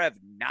Alex Zverev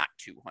not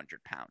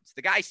 200 pounds?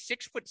 The guy's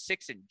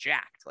 6'6" and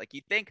jacked. Like,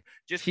 you'd think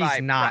just he's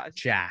not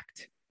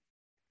jacked.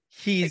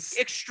 He's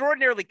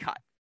extraordinarily cut.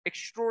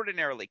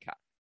 Extraordinarily cut.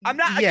 I'm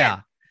not.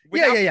 Yeah.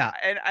 Again,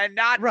 and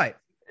not right.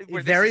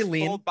 Very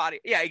lean. Full body.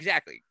 Yeah,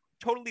 exactly.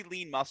 Totally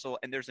lean muscle,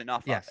 and there's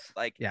enough of it.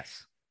 Like,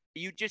 yes.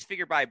 You just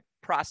figure by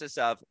process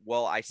of,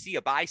 well, I see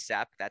a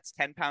bicep that's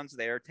 10 pounds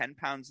there, 10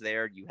 pounds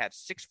there. You have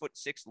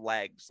 6'6"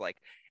 legs, like,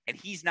 and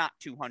he's not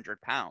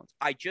 200 pounds.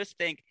 I just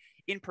think,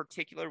 in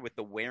particular, with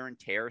the wear and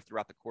tear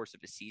throughout the course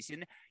of the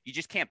season, you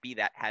just can't be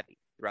that heavy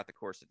throughout the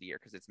course of the year,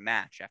 because it's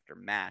match after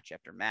match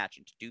after match,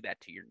 and to do that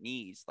to your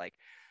knees, like,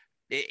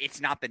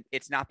 it's not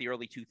the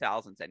early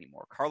 2000s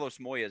anymore. Carlos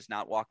Moya is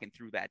not walking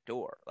through that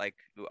door. Like,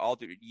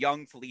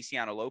 young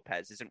Feliciano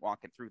Lopez isn't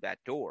walking through that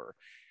door.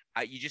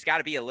 You just got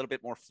to be a little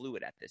bit more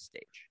fluid at this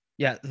stage.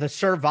 Yeah, the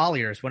serve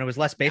volleyers, when it was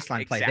less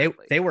baseline play,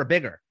 they were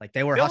bigger. Like,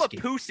 they were husky.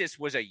 Philippoussis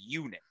was a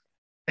unit.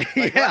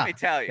 Like, let me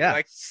tell you,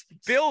 like,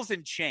 bills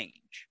and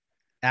change.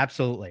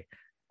 Absolutely.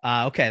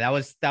 Okay, that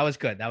was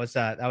good. That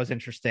was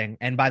interesting.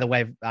 And by the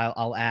way,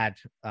 I'll add,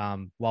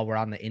 while we're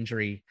on the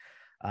injury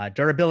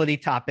durability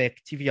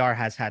topic, TVR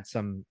has had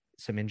some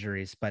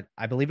injuries, but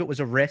I believe it was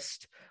a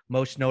wrist,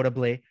 most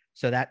notably.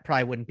 So that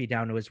probably wouldn't be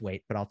down to his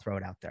weight, but I'll throw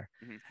it out there.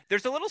 Mm-hmm.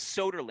 There's a little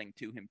Soderling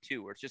to him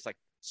too, where it's just like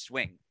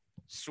swing,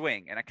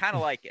 and I kind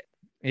of like it.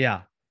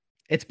 Yeah,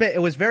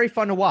 it was very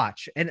fun to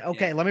watch. And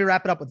okay, let me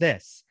wrap it up with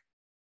this: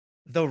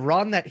 the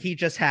run that he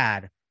just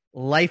had,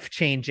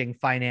 life-changing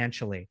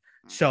financially.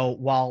 So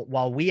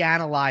while we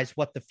analyze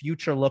what the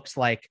future looks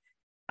like,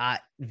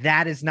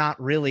 that is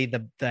not really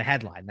the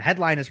headline. The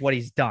headline is what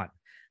he's done,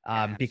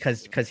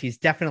 because he's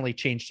definitely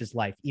changed his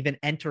life. Even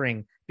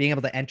being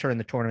able to enter in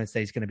the tournaments that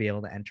he's going to be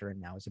able to enter in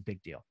now is a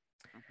big deal.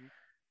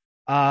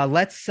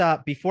 Let's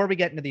before we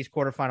get into these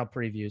quarterfinal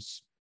previews,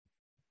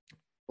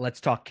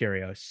 let's talk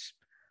Kyrgios,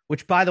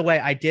 which, by the way,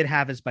 I did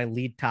have as my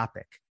lead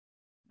topic.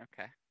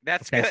 Okay.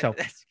 That's good. So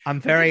I'm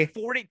David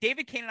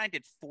Kane and I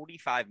did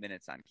 45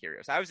 minutes on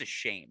Kyrgios. I was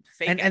ashamed.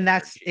 And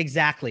that's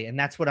exactly. And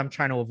that's what I'm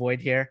trying to avoid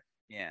here.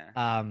 Yeah.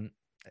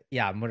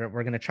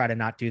 We're going to try to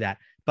not do that,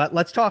 but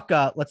let's talk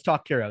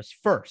Kyrgios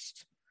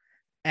first,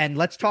 and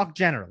let's talk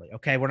generally.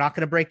 Okay. We're not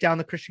going to break down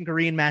the Christian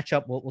Garin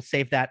matchup. We'll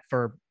save that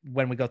for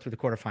when we go through the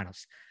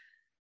quarterfinals.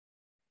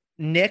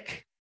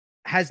 Nick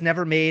has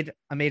never made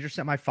a major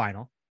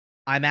semifinal.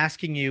 I'm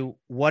asking you,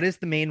 what is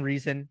the main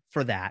reason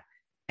for that?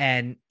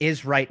 And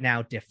is right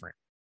now different?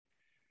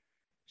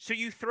 So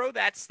you throw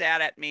that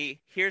stat at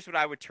me. Here's what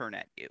I would turn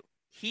at you.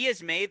 He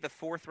has made the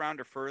 4th round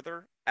or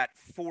further at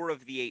 4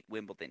 of the 8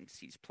 Wimbledons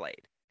he's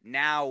played.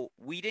 Now,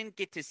 we didn't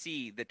get to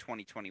see the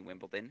 2020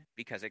 Wimbledon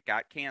because it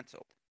got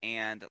canceled.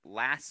 And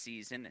last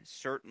season,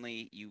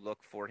 certainly you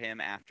look for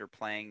him after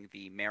playing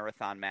the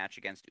marathon match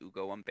against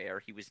Ugo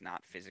Humbert. He was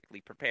not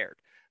physically prepared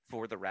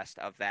for the rest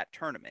of that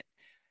tournament.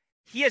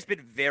 He has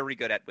been very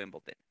good at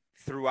Wimbledon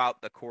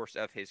throughout the course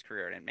of his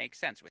career, and it makes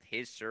sense with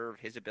his serve,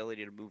 his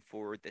ability to move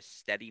forward, the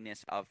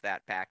steadiness of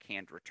that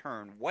backhand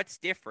return. What's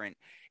different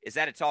is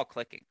that it's all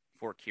clicking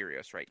for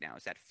Kyrgios right now.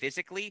 Is that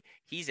physically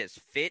he's as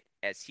fit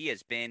as he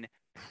has been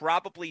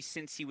probably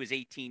since he was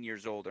 18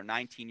 years old or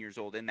 19 years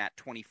old in that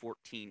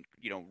 2014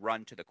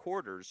 run to the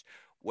quarters,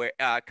 where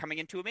coming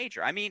into a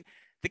major. I mean,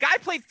 the guy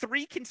played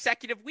 3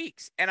 consecutive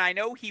weeks, and I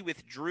know he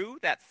withdrew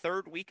that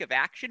 3rd week of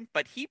action,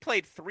 but he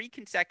played 3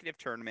 consecutive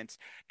tournaments,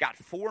 got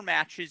 4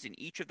 matches in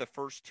each of the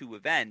first 2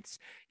 events.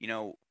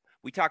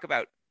 We talk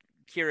about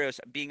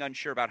Kyrgios being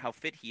unsure about how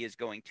fit he is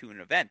going to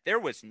an event. There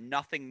was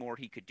nothing more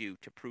he could do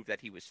to prove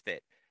that he was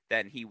fit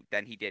than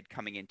he did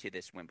coming into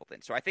this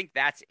Wimbledon. So I think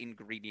that's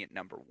ingredient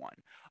number 1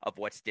 of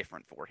what's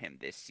different for him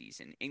this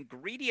season. And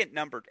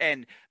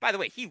by the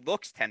way, he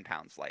looks 10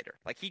 pounds lighter.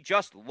 Like, he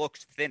just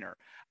looks thinner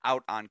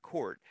out on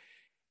court.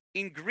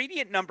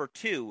 Ingredient number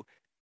 2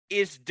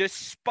 is,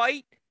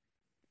 despite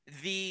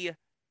the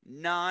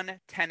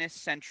non-tennis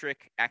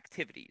centric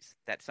activities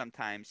that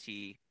sometimes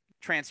he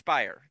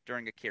transpire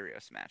during a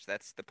Kyrgios match.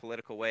 That's the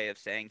political way of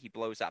saying he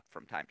blows up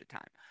from time to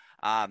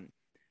time.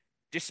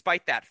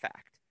 Despite that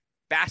fact,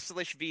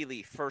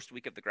 Basilashvili, first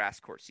week of the grass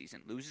court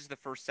season, loses the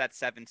first set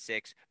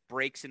 7-6,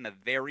 breaks in the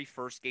very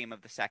first game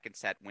of the second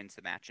set, wins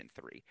the match in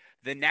 3.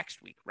 The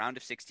next week, round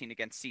of 16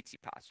 against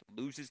Tsitsipas,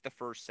 loses the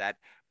first set,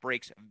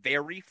 breaks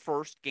very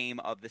first game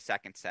of the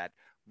second set,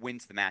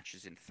 wins the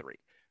matches in 3.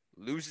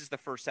 Loses the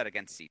first set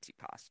against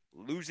Tsitsipas,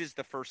 loses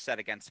the first set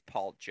against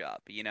Paul Jubb,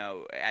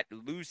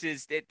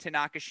 loses it to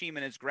Nakashima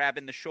and is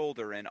grabbing the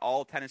shoulder, and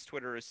all tennis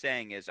Twitter is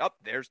saying is, oh,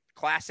 there's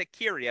classic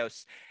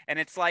Kyrgios. And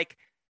it's like,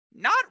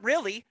 not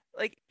really.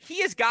 Like,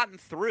 he has gotten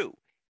through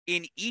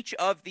in each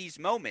of these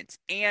moments,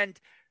 and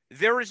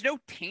there is no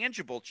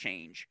tangible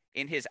change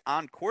in his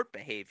on-court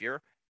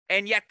behavior,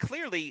 and yet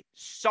clearly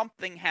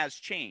something has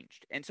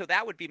changed. And so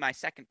that would be my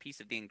second piece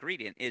of the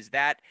ingredient, is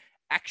that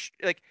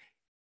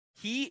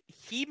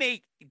he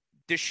may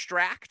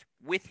distract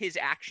with his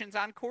actions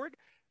on court,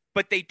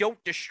 but they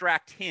don't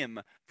distract him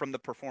from the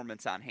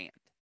performance on hand.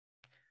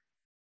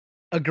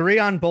 Agree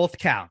on both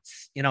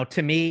counts.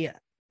 To me,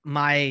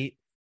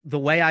 the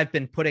way I've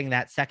been putting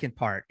that second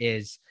part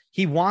is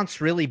he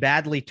wants really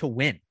badly to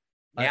win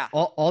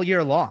all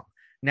year long.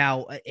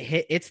 Now,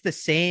 it's the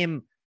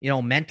same,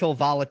 mental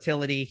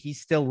volatility. He's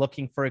still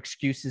looking for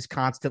excuses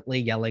constantly,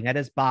 yelling at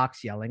his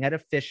box, yelling at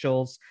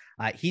officials.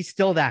 He's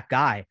still that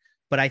guy.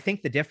 But I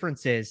think the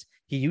difference is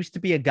he used to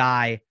be a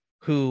guy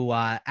who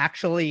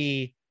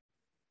actually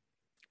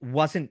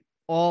wasn't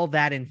all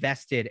that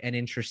invested and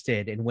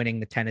interested in winning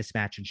the tennis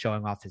match and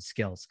showing off his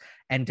skills.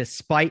 And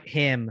despite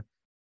him,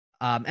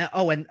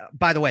 and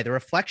by the way, the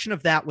reflection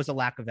of that was a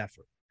lack of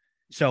effort.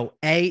 So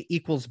A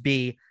equals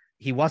B.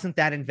 He wasn't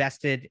that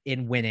invested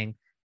in winning,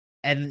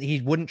 and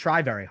he wouldn't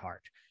try very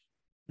hard.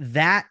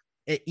 That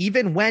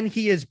even when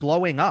he is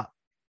blowing up,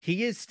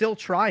 he is still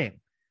trying.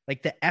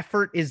 Like, the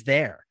effort is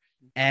there.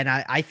 And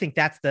I think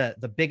that's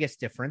the biggest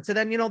difference. And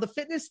then, the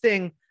fitness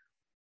thing,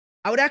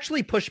 I would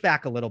actually push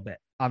back a little bit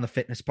on the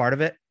fitness part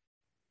of it.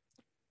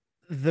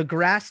 The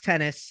grass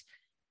tennis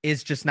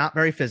is just not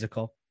very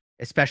physical,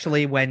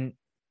 especially when,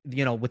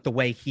 with the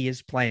way he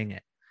is playing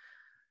it.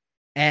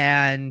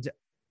 And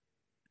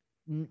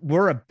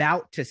we're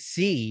about to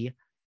see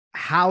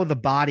how the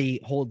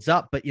body holds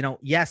up. But,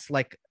 yes,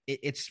 like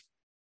it's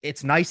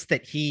nice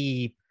that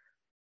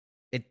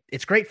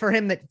it's great for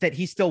him that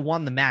he still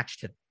won the match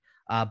today.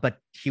 But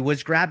he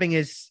was grabbing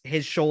his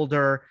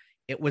shoulder.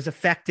 It was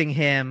affecting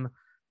him.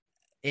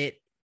 It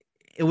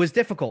was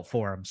difficult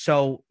for him.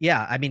 So,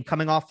 yeah, I mean,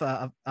 coming off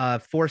a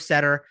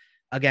four-setter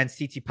against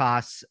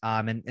Tsitsipas,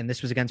 and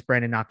this was against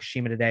Brandon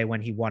Nakashima today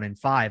when he won in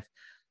 5.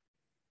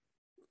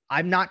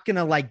 I'm not going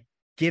to,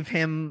 give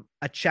him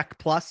a check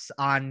plus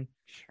on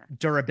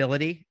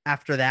durability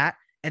after that.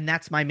 And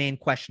that's my main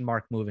question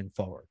mark moving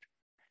forward.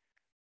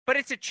 But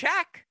it's a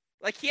check.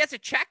 Like, he has a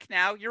check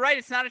now. You're right.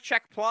 It's not a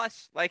check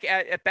plus. Like,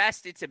 at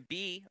best, it's a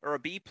B or a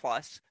B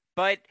plus.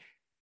 But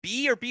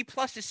B or B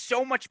plus is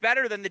so much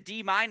better than the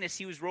D minus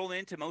he was rolling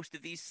into most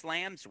of these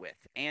slams with.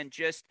 And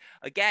just,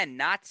 again,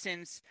 not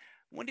since,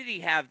 when did he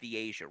have the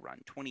Asia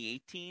run?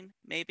 2018,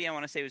 maybe? I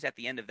want to say it was at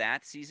the end of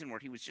that season where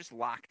he was just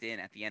locked in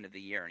at the end of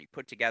the year. And he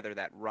put together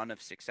that run of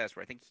success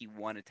where I think he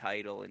won a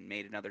title and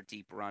made another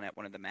deep run at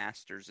one of the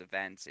Masters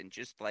events. And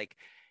just, I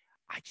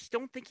just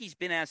don't think he's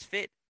been as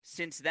fit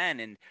since then.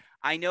 And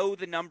I know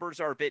the numbers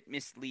are a bit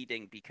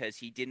misleading because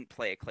he didn't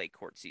play a clay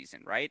court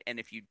season, right? And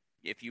if you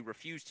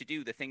refuse to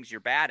do the things you're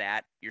bad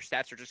at, your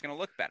stats are just going to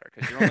look better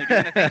because you're only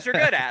doing the things you're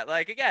good at.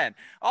 Like, again,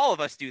 all of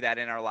us do that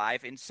in our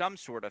life in some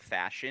sort of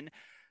fashion.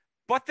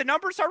 But the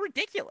numbers are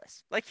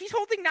ridiculous. Like, he's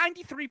holding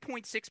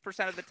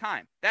 93.6% of the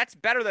time. That's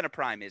better than a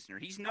prime Isner.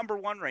 He's number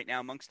 1 right now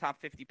amongst top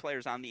 50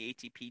 players on the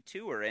ATP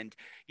Tour. And,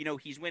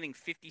 he's winning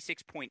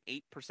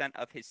 56.8%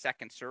 of his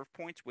second serve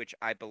points, which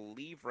I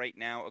believe right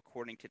now,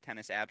 according to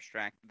Tennis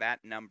Abstract, that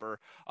number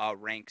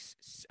ranks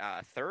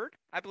third,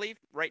 I believe,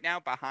 right now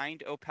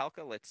behind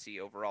Opelka. Let's see,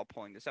 overall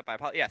pulling this up.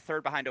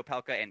 Third behind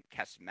Opelka and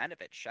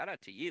Kecmanovic. Shout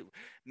out to you,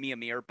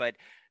 Miomir. But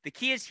the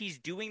key is he's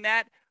doing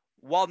that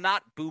while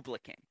not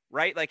booblicking,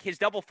 right? Like, his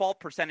double fault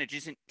percentage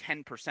isn't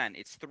 10%.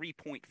 It's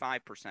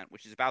 3.5%,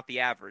 which is about the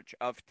average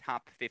of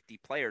top 50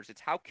 players.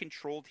 It's how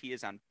controlled he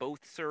is on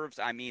both serves.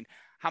 I mean,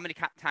 how many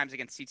times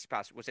against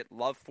Tsitsipas was it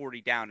love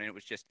 40 down, and it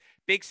was just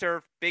big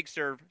serve,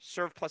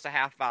 serve plus a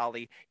half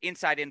volley,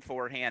 inside in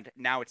forehand.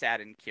 Now it's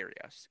adding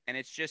Kyrgios. And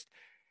it's just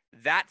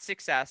that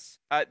success,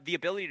 the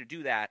ability to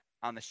do that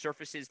on the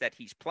surfaces that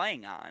he's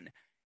playing on,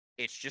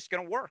 it's just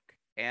going to work.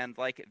 And,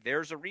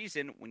 there's a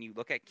reason when you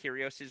look at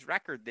Kyrgios'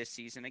 record this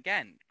season,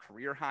 again,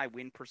 career high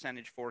win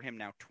percentage for him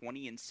now,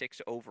 20-6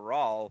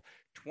 overall,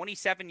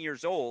 27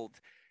 years old.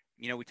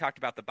 We talked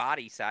about the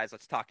body size.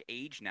 Let's talk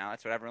age now.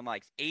 That's what everyone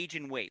likes. Age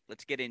and weight.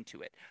 Let's get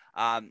into it.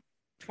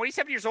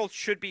 27 years old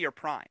should be your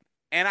prime.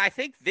 And I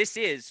think this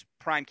is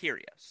prime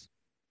Kyrgios.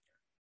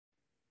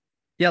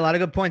 Yeah, a lot of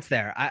good points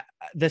there.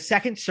 The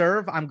second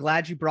serve, I'm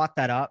glad you brought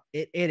that up.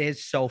 It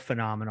is so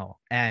phenomenal.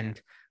 And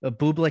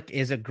Bublik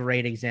is a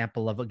great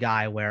example of a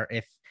guy where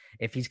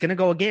if he's going to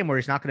go a game where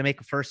he's not going to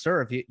make a first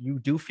serve, you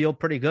do feel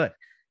pretty good.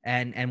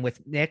 And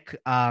with Nick,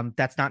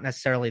 that's not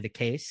necessarily the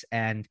case.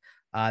 And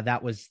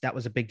That was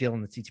a big deal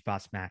in the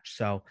Tsitsipas match.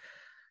 So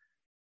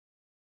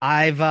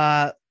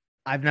I've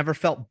never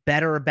felt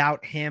better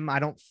about him. I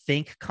don't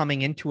think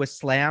coming into a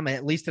slam,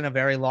 at least in a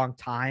very long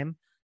time.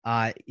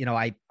 I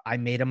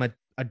made him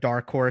a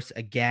dark horse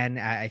again.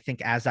 I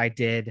think as I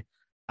did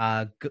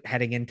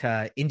heading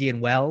into Indian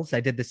Wells, I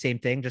did the same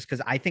thing just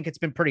because I think it's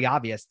been pretty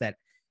obvious that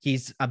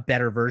he's a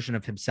better version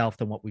of himself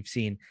than what we've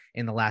seen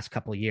in the last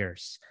couple of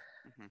years.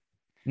 Mm-hmm.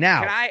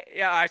 Now,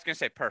 I was going to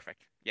say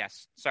perfect.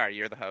 Yes. Sorry,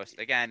 you're the host.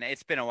 Again,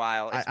 it's been a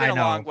while. It's been a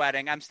long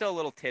wedding. I'm still a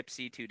little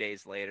tipsy 2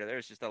 days later.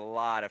 There's just a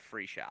lot of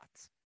free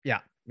shots. Yeah.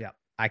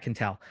 I can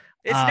tell.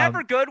 It's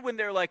never good when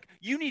they're like,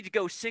 you need to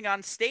go sing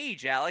on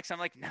stage, Alex. I'm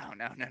like, no,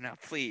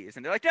 please.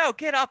 And they're like, no,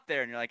 get up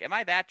there. And you're like, am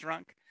I that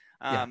drunk?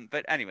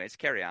 But anyways,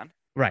 carry on.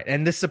 Right.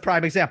 And this is a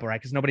prime example, right?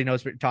 Because nobody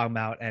knows what you're talking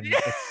about. And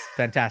it's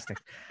fantastic.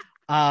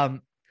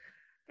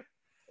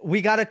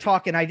 We got to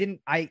talk. And I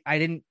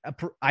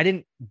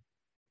didn't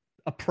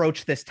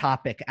approach this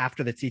topic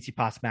after the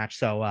Tsitsipas match.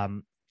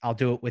 So I'll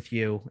do it with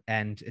you.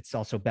 And it's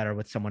also better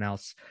with someone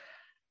else.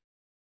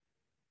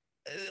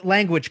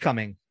 Language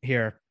coming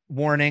here.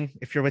 Warning,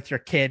 if you're with your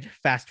kid,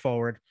 fast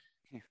forward.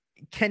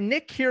 Can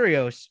Nick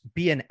Kyrgios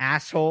be an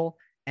asshole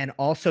and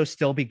also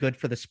still be good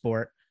for the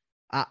sport?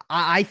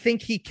 I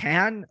think he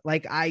can.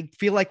 Like, I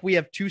feel like we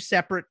have two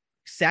separate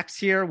sects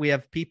here. We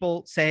have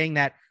people saying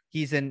that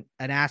he's an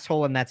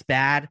asshole and that's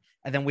bad.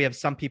 And then we have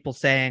some people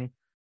saying,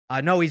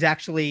 no,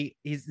 this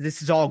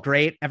is all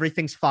great.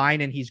 Everything's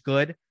fine and he's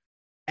good.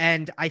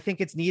 And I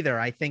think it's neither.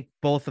 I think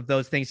both of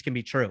those things can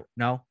be true.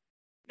 No,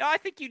 I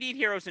think you need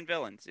heroes and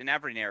villains in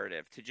every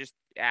narrative to just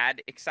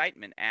add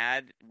excitement,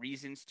 add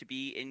reasons to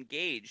be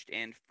engaged.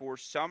 And for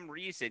some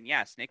reason,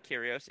 yes, Nick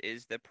Kyrgios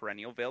is the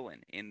perennial villain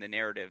in the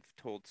narrative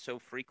told so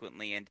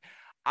frequently. And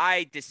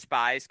I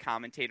despise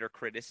commentator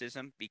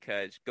criticism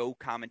because go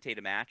commentate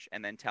a match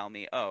and then tell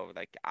me, oh,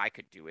 like I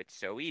could do it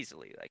so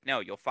easily. Like, no,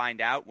 you'll find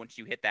out once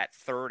you hit that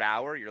third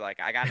hour, you're like,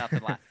 I got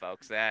nothing left,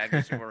 folks.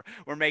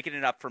 We're making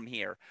it up from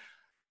here.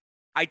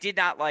 I did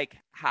not like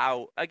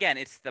how, again,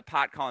 it's the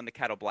pot calling the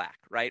kettle black,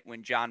 right?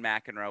 When John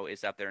McEnroe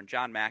is up there, and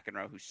John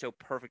McEnroe, who's so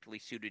perfectly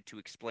suited to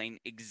explain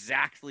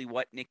exactly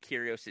what Nick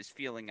Kyrgios is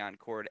feeling on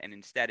court, and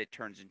instead it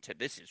turns into,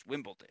 this is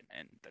Wimbledon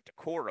and the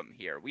decorum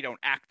here. We don't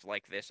act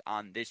like this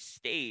on this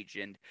stage,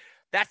 and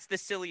that's the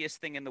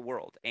silliest thing in the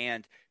world.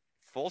 And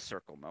full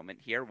circle moment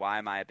here, why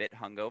am I a bit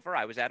hungover?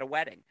 I was at a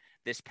wedding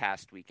this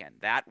past weekend.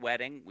 That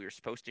wedding, we were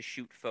supposed to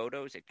shoot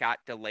photos. It got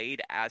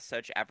delayed. As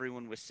such,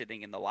 everyone was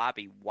sitting in the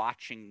lobby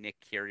watching Nick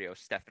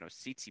Kyrgios, Stefanos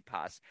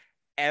Tsitsipas.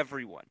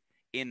 Everyone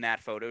in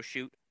that photo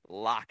shoot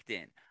locked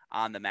in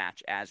on the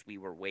match as we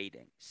were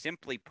waiting.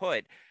 Simply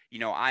put,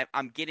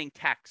 I'm getting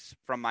texts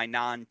from my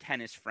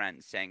non-tennis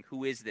friends saying,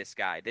 who is this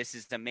guy? This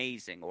is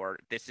amazing, or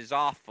this is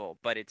awful,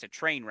 but it's a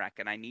train wreck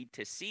and I need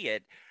to see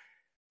it.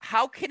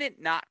 How can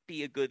it not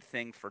be a good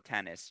thing for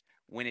tennis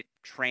when it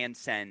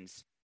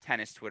transcends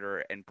tennis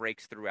Twitter and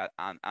breaks through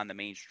on the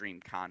mainstream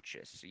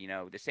conscious?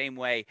 The same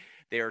way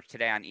they're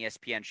today on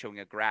ESPN showing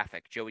a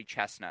graphic, Joey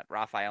Chestnut,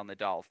 Rafael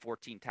Nadal,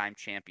 14-time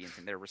champions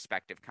in their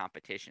respective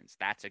competitions.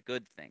 That's a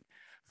good thing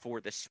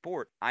for the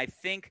sport. I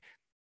think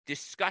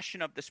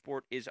discussion of the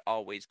sport is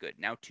always good.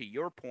 Now, to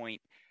your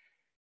point,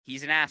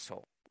 he's an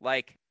asshole.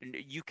 Like,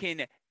 you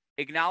can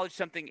acknowledge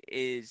something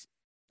is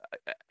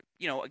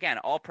again,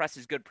 all press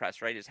is good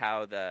press, right? Is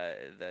how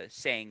the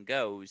saying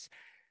goes.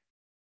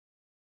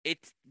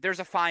 There's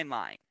a fine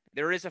line.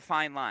 There is a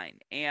fine line.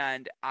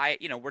 And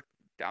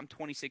I'm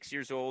 26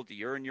 years old.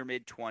 You're in your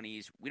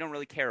mid-20s. We don't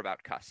really care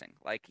about cussing.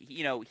 Like,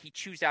 he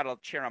chews out a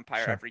chair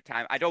umpire every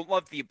time. I don't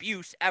love the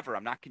abuse ever.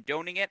 I'm not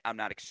condoning it. I'm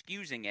not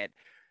excusing it.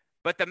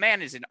 But the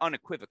man is an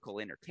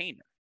unequivocal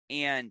entertainer.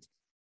 And,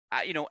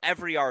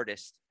 every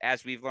artist,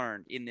 as we've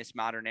learned in this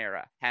modern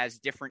era, has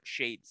different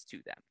shades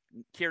to them.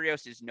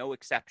 Kyrgios is no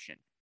exception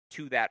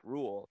to that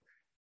rule.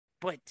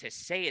 But to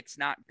say it's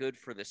not good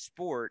for the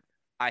sport,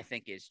 I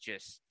think is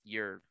just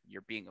you're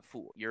being a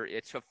fool.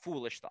 It's a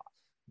foolish thought.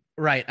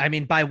 Right. I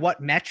mean, by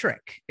what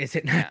metric is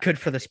it not good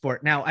for the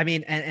sport? Now, I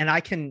mean, and I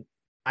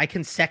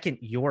can second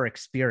your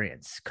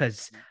experience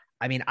because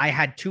I mean, I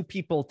had two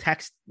people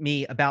text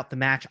me about the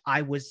match.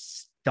 I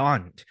was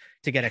stunned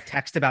to get a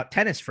text about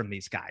tennis from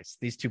these guys.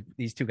 These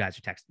two guys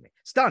who texted me.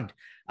 Stunned.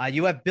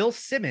 You have Bill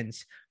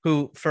Simmons,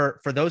 who, for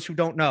those who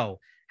don't know,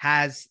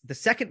 has the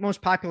second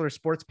most popular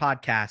sports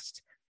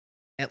podcast,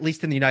 at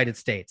least in the United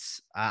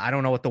States. I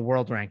don't know what the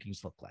world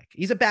rankings look like.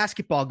 He's a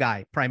basketball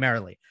guy,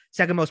 primarily.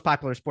 Second most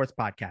popular sports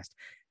podcast.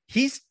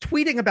 He's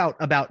tweeting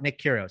about Nick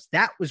Kyrgios.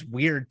 That was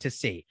weird to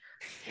see.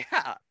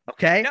 Yeah.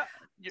 Okay. No,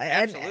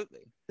 absolutely.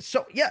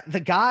 So yeah,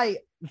 the guy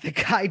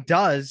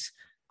does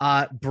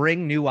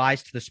bring new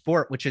eyes to the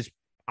sport, which is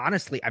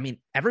honestly, I mean,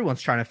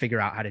 everyone's trying to figure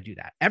out how to do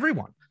that.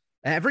 Everyone,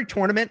 every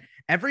tournament,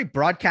 every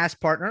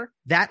broadcast partner,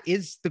 that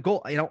is the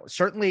goal.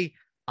 Certainly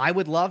I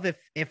would love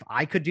if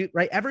I could do,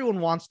 right? Everyone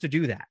wants to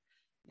do that.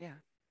 Yeah.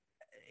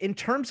 In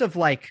terms of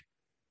like,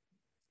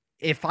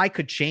 if I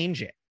could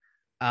change it,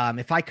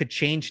 if I could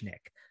change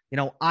Nick,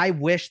 I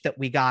wish that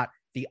we got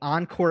the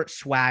on-court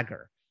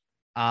swagger,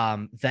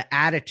 the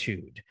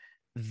attitude,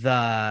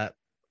 the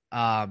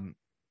um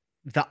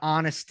the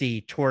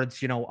honesty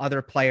towards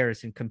other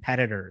players and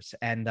competitors,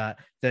 and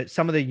the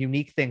some of the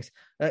unique things.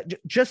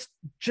 Just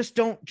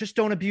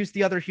don't abuse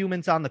the other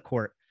humans on the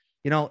court.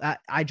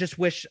 I just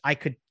wish I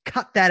could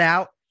cut that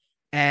out,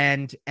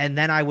 and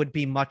then I would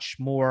be much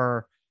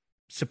more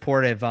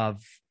supportive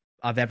of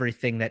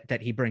everything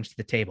that he brings to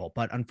the table.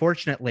 But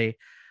unfortunately,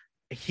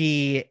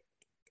 he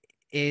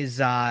is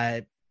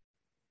wrong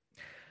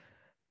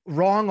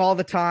all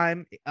the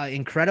time,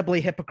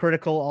 incredibly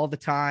hypocritical all the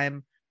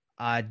time,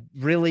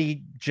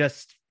 really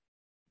just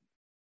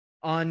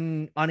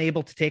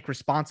unable to take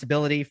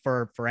responsibility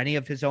for any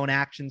of his own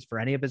actions, for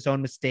any of his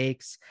own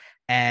mistakes,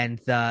 and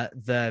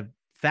the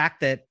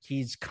fact that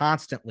he's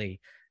constantly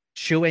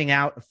chewing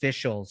out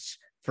officials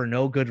for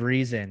no good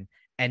reason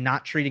and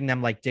not treating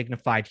them like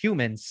dignified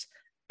humans.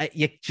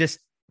 You just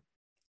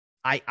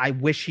I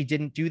wish he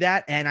didn't do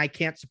that, and I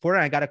can't support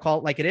it. I got to call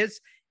it like it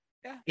is.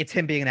 Yeah. It's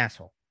him being an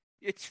asshole.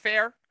 It's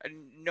fair.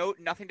 No,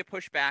 nothing to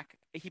push back.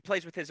 He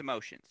plays with his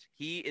emotions.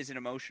 He is an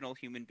emotional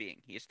human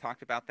being. He has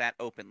talked about that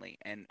openly,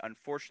 and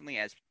unfortunately,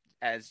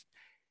 as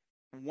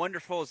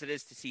wonderful as it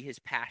is to see his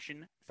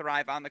passion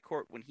thrive on the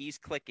court, when he's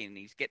clicking and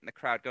he's getting the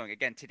crowd going.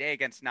 Again, today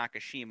against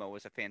Nakashima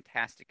was a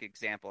fantastic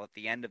example. At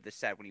the end of the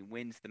set, when he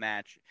wins the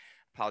match,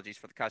 apologies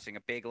for the cussing,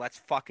 a big let's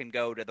fucking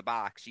go to the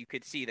box. You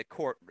could see the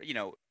court,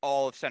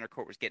 all of center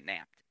court was getting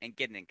amped and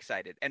getting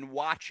excited. And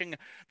watching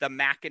the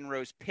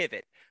McEnroe's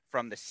pivot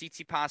from the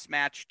Tsitsipas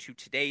match to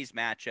today's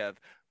match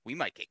of, we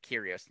might get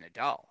Kyrgios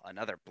Nadal,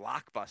 another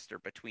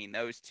blockbuster between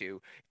those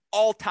two.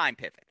 All-time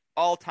pivot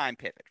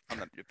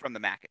from the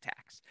Mac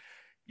attacks.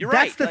 You're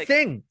right.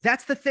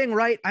 That's the thing,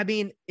 right? I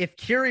mean, if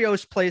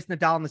Kyrgios plays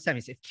Nadal in the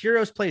semis, if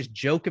Kyrgios plays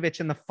Djokovic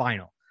in the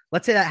final,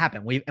 let's say that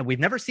happened. We've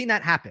never seen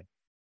that happen.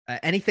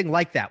 Anything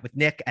like that with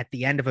Nick at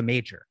the end of a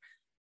major.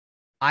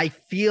 I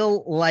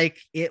feel like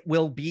it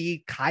will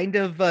be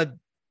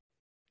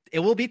it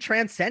will be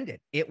transcended.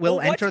 It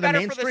will enter the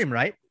mainstream,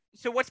 right?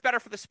 So what's better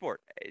for the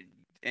sport?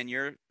 And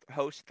your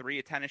host, 3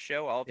 a Tennis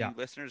Show, all of you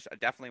listeners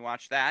definitely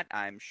watch that.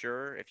 I'm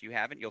sure if you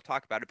haven't, you'll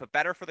talk about it. But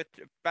better for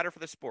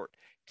the sport,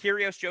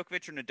 Kyrgios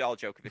Djokovic or Nadal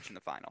Djokovic in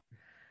the final?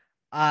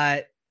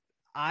 I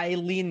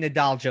lean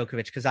Nadal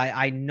Djokovic because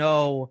I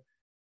know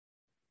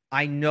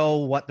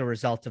what the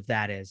result of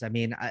that is. I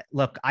mean,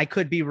 look, I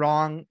could be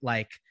wrong.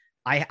 Like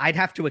I'd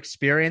have to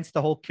experience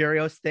the whole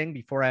Kyrgios thing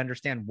before I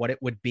understand what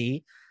it would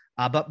be.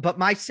 But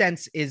my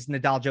sense is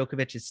Nadal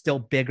Djokovic is still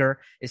bigger,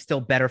 is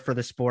still better for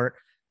the sport.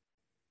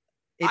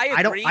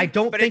 I agree. I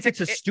don't think it's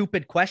a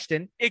stupid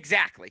question.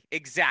 Exactly.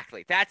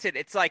 That's it.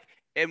 It's like,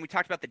 and we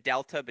talked about the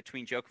delta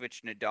between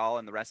Djokovic, Nadal,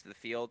 and the rest of the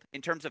field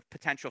in terms of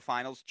potential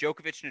finals.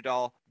 Djokovic,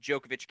 Nadal,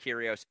 Djokovic,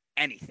 Kyrgios,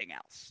 anything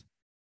else.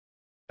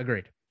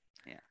 Agreed.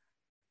 Yeah.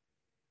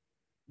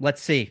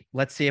 Let's see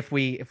if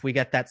we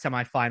get that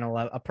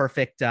semifinal, a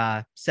perfect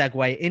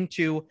segue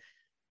into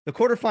the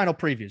quarterfinal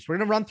previews. We're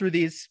going to run through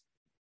these.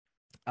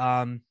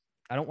 I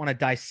don't want to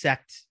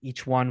dissect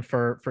each one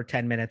for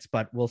 10 minutes,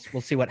 but we'll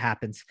see what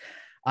happens.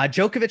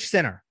 Djokovic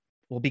Sinner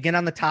will begin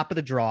on the top of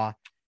the draw.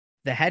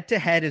 The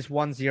head-to-head is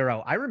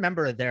 1-0. I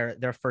remember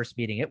their first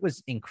meeting. It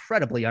was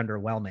incredibly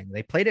underwhelming.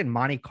 They played in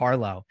Monte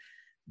Carlo.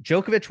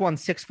 Djokovic won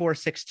 6-4,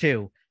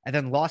 6-2, and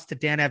then lost to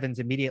Dan Evans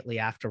immediately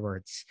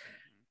afterwards.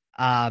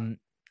 I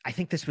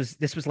think this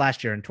was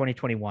last year in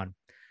 2021.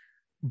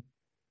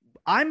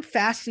 I'm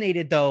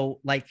fascinated though,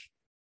 like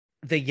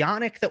the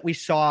Jannik that we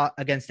saw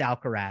against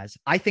Alcaraz.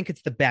 I think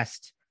it's the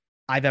best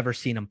I've ever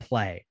seen him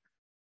play.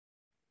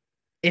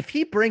 If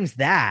he brings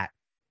that,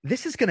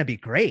 this is going to be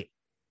great.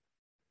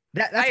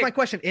 That's my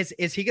question. Is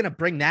he going to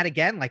bring that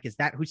again? Like, is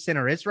that who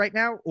Sinner is right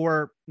now,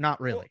 or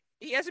not really? Well,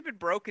 he hasn't been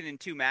broken in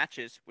 2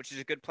 matches, which is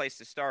a good place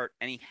to start.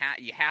 And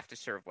you have to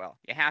serve well.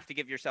 You have to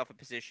give yourself a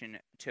position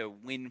to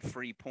win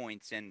free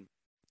points. And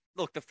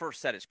look, the first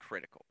set is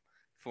critical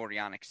for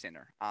Jannik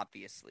Sinner,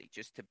 obviously,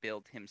 just to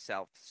build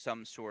himself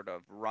some sort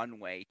of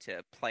runway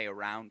to play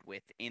around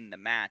with in the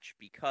match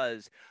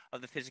because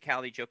of the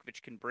physicality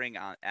Djokovic can bring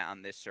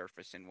on this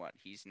surface. And what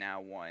he's now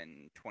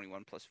won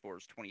 21 plus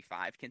 4s,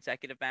 25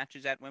 consecutive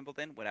matches at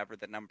Wimbledon, whatever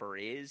the number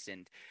is.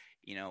 And,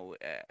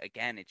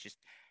 again, it's just,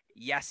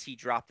 yes, he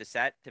dropped the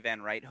set to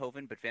Van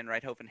Rijthoven, but Van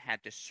Rijthoven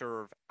had to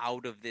serve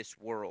out of this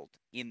world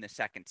in the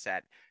second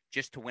set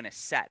just to win a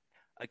set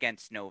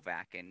against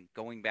Novak. And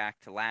going back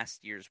to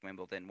last year's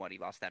Wimbledon, he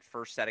lost that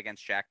first set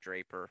against Jack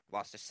Draper,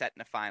 lost a set in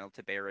the final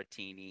to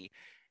Berrettini.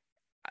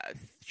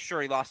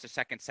 Sure, he lost a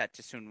second set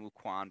to Sun Woo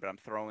Kwon, but I'm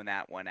throwing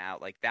that one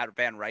out. Like, that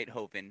Van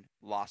Rijthoven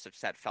loss of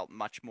set felt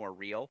much more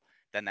real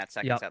than that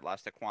second set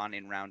loss to Kwon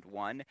in round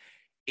 1.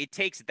 It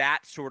takes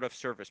that sort of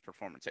service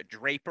performance, a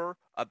Draper,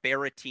 a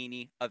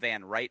Berrettini, a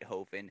Van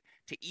Rijthoven,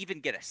 to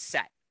even get a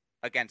set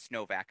against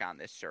Novak on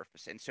this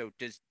surface. And so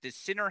does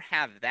Sinner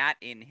have that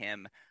in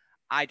him?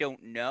 I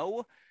don't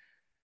know.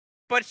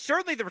 But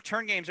certainly the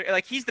return games are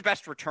like, he's the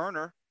best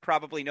returner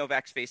probably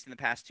Novak's faced in the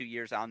past 2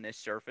 years on this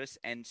surface.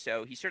 And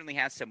so he certainly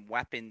has some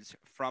weapons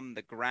from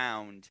the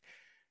ground.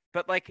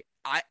 But like,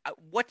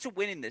 what's a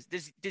win in this?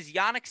 Does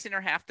Jannik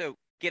Sinner have to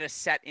get a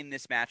set in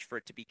this match for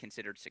it to be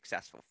considered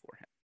successful for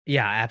him.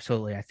 Yeah,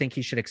 absolutely. I think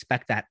he should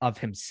expect that of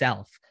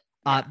himself.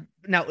 Yeah.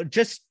 Now,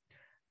 just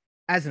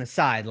as an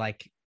aside,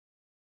 like,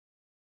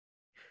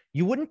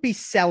 you wouldn't be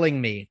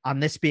selling me on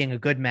this being a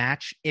good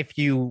match if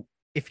you're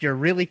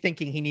really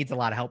thinking he needs a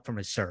lot of help from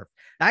his serve.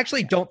 I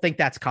actually don't think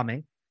that's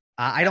coming.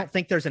 I don't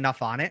think there's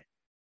enough on it,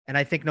 and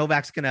I think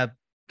Novak's gonna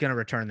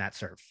return that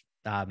serve.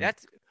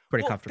 That's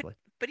pretty comfortably.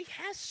 But he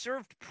has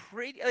served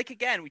pretty. Like,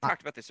 again, we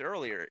talked about this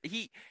earlier.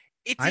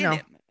 It's in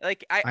him.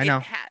 Like I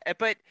know,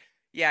 but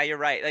yeah, you're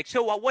right. Like,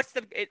 so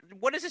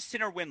what does a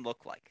Sinner win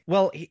look like?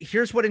 Well,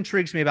 here's what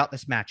intrigues me about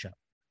this matchup.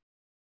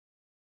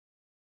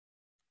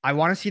 I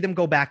want to see them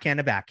go backhand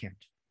to backhand.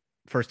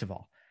 First of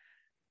all,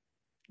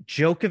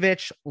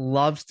 Djokovic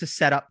loves to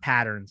set up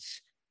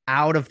patterns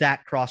out of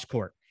that cross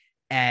court,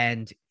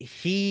 and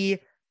he's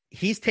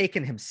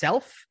taken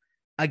himself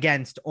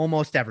against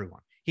almost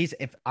everyone.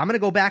 If I'm going to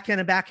go backhand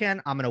and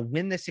backhand, I'm going to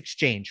win this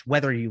exchange,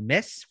 whether you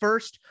miss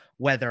first,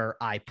 whether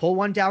I pull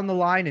one down the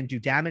line and do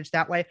damage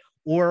that way,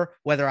 or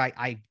whether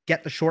I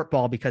get the short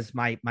ball because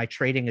my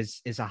trading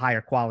is a higher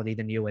quality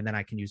than you, and then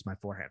I can use my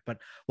forehand. But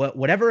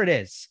whatever it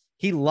is,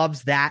 he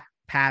loves that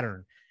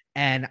pattern.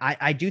 And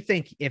I do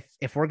think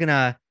if we're going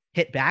to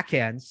hit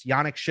backhands,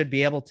 Jannik should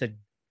be able to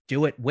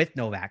do it with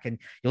Novak. And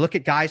you look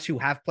at guys who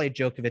have played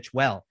Djokovic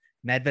well,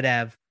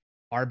 Medvedev,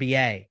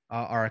 RBA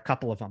are a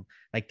couple of them.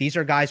 Like, these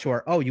are guys who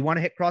are, oh, you want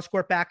to hit cross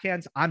court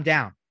backhands? I'm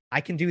down.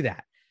 I can do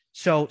that.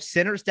 So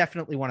Sinner's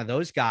definitely one of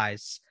those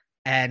guys.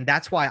 And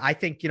that's why I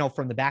think,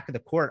 from the back of the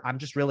court, I'm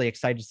just really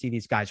excited to see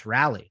these guys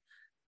rally.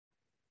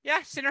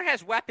 Yeah, Sinner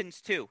has weapons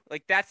too.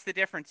 Like, that's the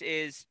difference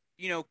is,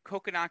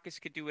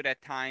 Kokkinakis could do it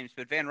at times,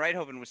 but Van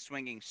Rijthoven was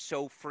swinging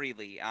so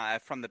freely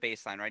from the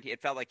baseline, right?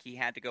 It felt like he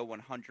had to go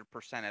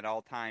 100% at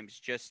all times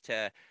just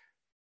to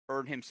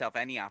earn himself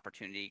any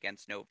opportunity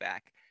against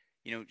Novak.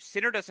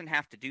 Sinner doesn't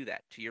have to do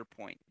that, to your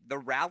point. The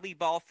rally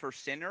ball for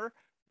Sinner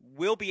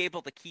will be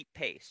able to keep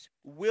pace,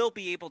 will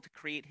be able to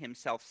create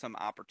himself some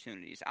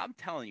opportunities. I'm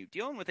telling you,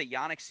 dealing with a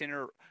Jannik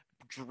Sinner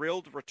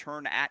drilled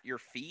return at your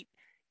feet,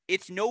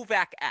 it's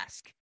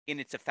Novak-esque in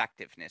its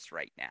effectiveness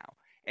right now.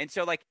 And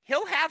so, like,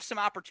 he'll have some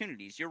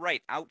opportunities. You're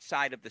right,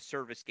 outside of the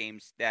service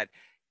games, that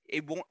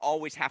it won't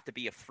always have to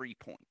be a free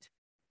point.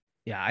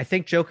 Yeah, I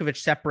think Djokovic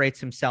separates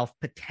himself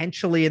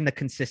potentially in the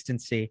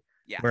consistency,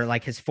 where,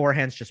 like, his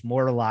forehand's just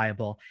more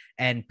reliable,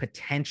 and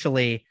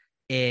potentially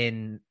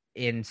in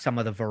some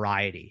of the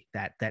variety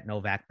that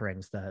Novak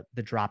brings, the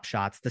drop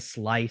shots, the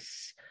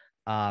slice.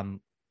 I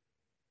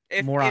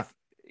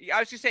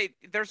was going to say,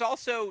 there's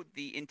also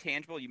the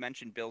intangible. You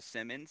mentioned Bill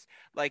Simmons.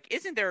 Like,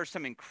 isn't there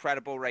some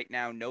incredible right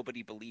now,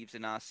 nobody believes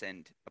in us,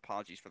 and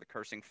apologies for the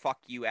cursing, fuck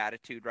you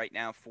attitude right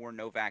now for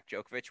Novak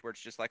Djokovic, where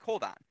it's just like,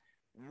 hold on.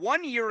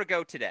 1 year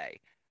ago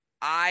today,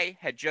 I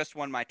had just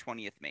won my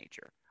 20th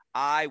major.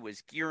 I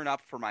was gearing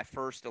up for my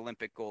first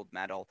Olympic gold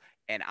medal,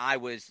 and I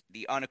was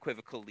the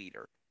unequivocal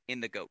leader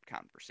in the GOAT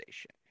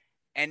conversation.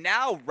 And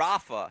now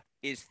Rafa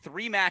is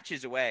 3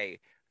 matches away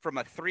from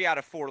a 3 out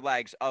of 4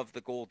 legs of the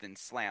Golden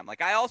Slam.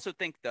 Like, I also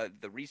think the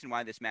reason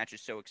why this match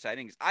is so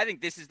exciting is I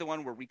think this is the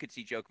one where we could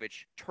see Djokovic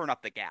turn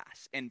up the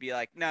gas and be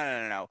like,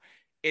 no.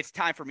 It's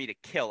time for me to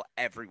kill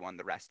everyone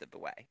the rest of the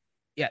way.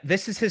 Yeah,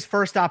 this is his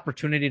first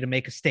opportunity to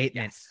make a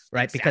statement,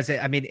 right? Exactly.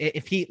 Because, I mean,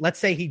 if let's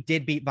say he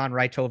did beat Van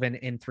Rijthoven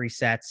in 3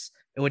 sets,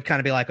 it would kind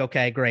of be like,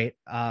 okay, great.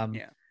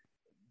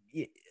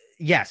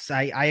 Yes,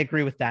 I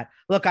agree with that.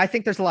 Look, I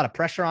think there's a lot of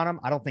pressure on him.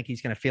 I don't think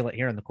he's going to feel it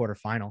here in the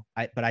quarterfinal.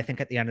 But I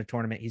think at the end of the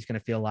tournament, he's going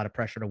to feel a lot of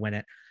pressure to win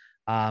it.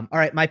 All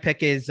right, my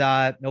pick is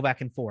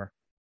Novak in 4.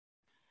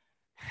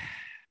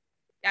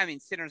 I mean,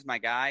 Sinner's my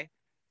guy,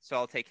 so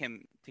I'll take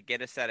him to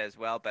get a set as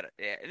well. But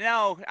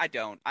no, I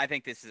don't. I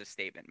think this is a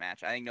statement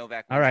match. I think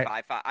Novak wins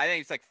 5-5. I think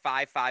it's like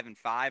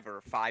 5-5-5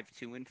 or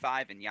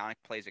 5-2-5, and Jannik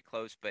plays it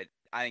close. But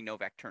I think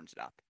Novak turns it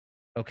up.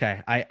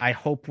 Okay, I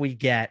hope we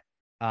get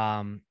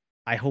the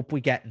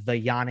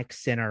Jannik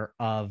Sinner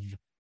of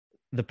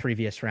the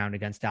previous round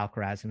against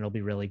Alcaraz, and it'll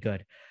be really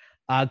good.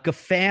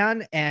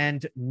 Goffin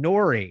and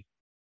Norrie.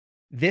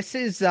 This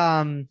is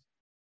well,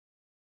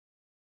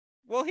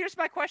 here's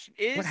my question: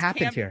 what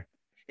happened here?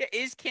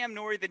 Is Cam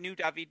Norrie the new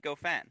David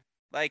Goffin?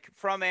 Like,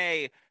 from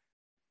a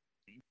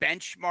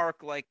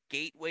benchmark, like,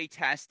 gateway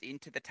test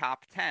into the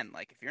top 10.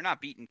 Like, if you're not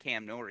beating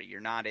Cam Norrie,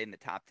 you're not in the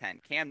top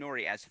 10. Cam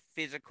Norrie, as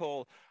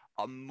physical,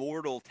 a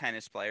mortal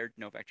tennis player,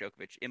 Novak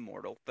Djokovic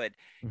immortal, but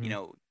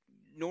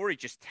Norrie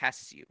just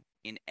tests you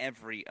in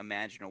every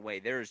imaginable way.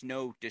 There is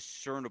no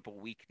discernible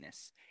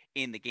weakness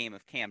in the game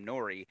of Cam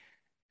Norrie.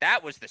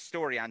 That was the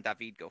story on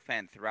David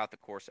Goffin throughout the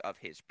course of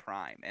his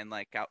prime. And,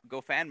 like,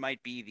 Goffin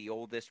might be the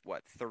oldest,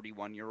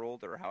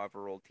 31-year-old or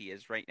however old he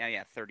is right now.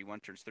 Yeah,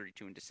 31, turns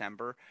 32 in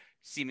December,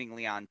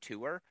 seemingly on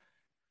tour.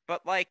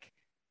 But, like,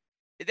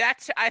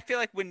 I feel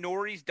like when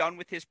Norrie's done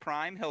with his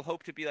prime, he'll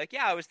hope to be like,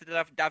 yeah, I was the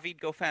David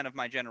Goffin of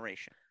my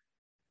generation.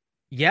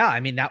 Yeah, I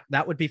mean,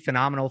 that would be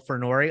phenomenal for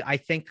Norrie. I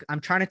think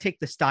I'm trying to take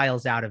the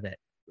styles out of it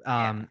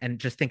and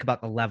just think about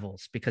the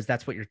levels, because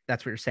that's what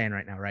you're saying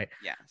right now, right?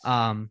 Yes.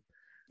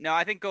 No,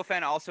 I think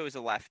Goffin also is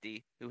a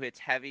lefty who hits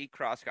heavy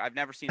cross. I've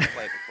never seen him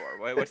play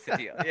before. What's the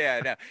deal?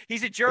 Yeah, no,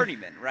 he's a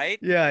journeyman, right?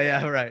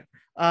 Yeah, right.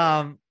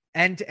 Yeah,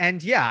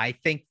 And yeah, I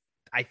think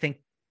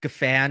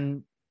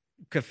Gafan's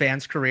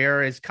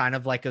career is kind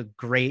of like a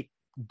great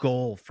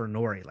goal for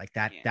Nori. Like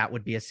yeah. that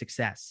would be a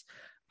success.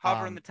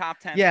 Hover in the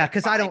top 10 for Yeah, like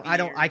because 5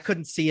 years. I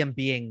couldn't see him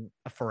being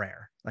a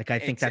Ferrer. Like I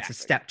think that's a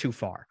Exactly. step too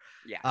far.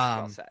 Yes,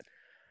 well Um, said.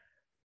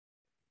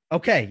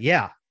 okay,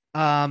 yeah.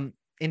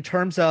 In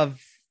terms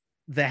of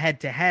the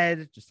head to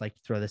head, just like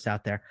to throw this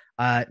out there.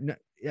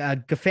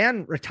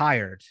 Gaffan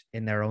retired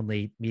in their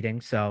only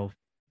meeting, so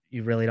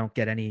you really don't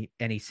get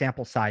any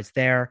sample size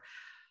there.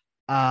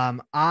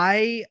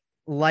 I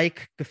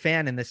like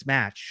Gaffan in this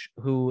match,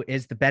 who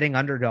is the betting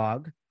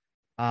underdog.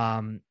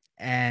 And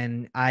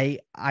I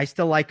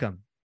still like him.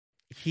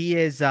 He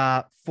is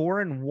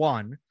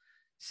 4-1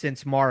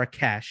 since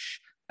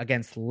Marrakesh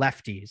against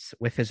lefties,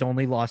 with his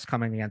only loss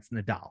coming against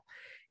Nadal.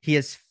 He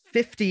is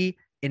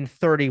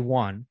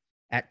 50-31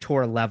 at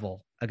tour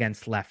level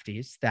against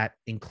lefties. That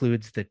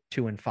includes the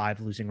 2-5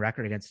 losing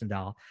record against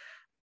Nadal.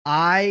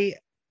 I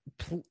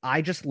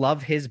I just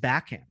love his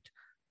backhand.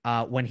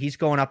 When he's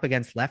going up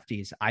against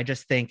lefties, I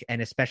just think,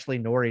 and especially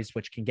Norrie's,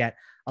 which can get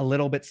a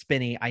little bit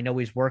spinny. I know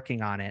he's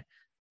working on it.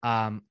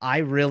 I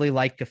really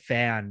like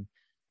Gaffan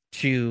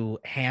to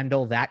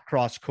handle that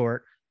cross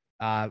court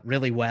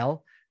really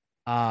well.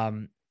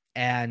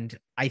 And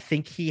I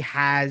think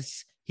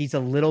he's a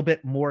little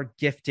bit more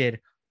gifted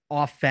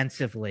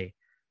offensively.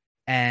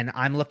 And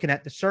I'm looking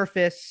at the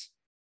surface,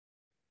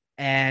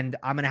 and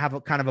I'm going to have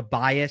a kind of a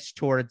bias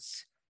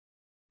towards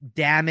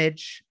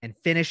damage and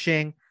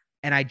finishing.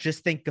 And I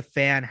just think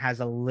Gaffan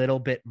has a little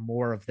bit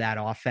more of that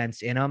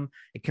offense in him.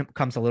 It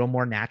comes a little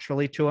more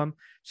naturally to him.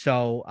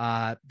 So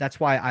that's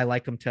why I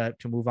like him to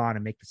move on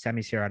and make the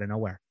semis here out of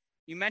nowhere.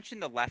 You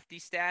mentioned the lefty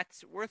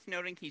stats. Worth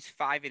noting, he's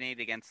 5-8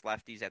 against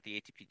lefties at the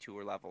ATP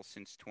Tour level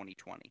since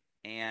 2020,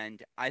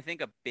 and I think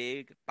a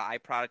big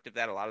byproduct of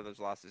that, a lot of those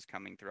losses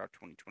coming throughout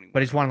 2021.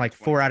 But he's won like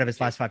 4 out of his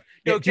last 5.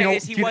 No, Do you know,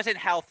 he wasn't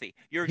healthy.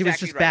 You're he was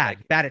exactly just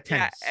right. bad at Yeah,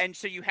 tennis. and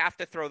so you have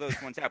to throw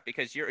those ones out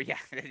because you're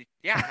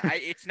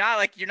it's not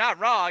like you're not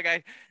wrong.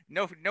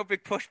 No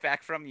big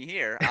pushback from you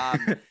here.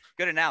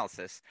 Good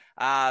analysis.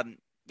 Yeah,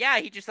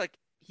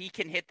 he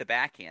can hit the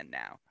backhand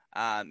now.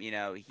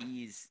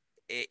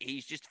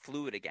 He's just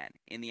fluid again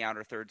in the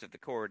outer thirds of the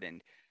court.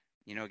 And,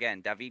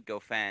 again, David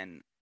Goffin,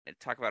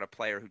 talk about a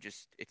player who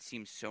it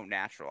seems so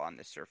natural on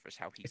this surface,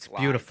 how he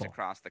glides beautiful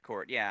across the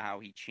court. Yeah, how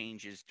he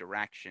changes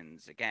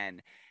directions.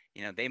 Again,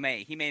 he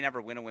may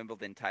never win a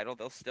Wimbledon title.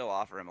 They'll still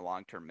offer him a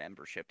long-term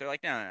membership. They're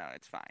like, no,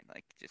 it's fine.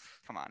 Like, just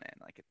come on in.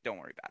 Like, don't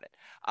worry about it.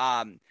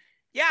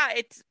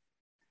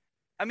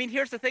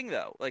 Here's the thing,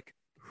 though. Like,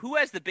 who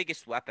has the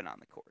biggest weapon on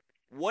the court?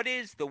 What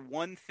is the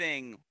one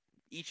thing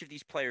each of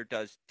these players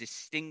does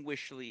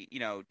definitively,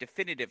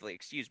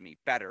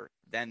 better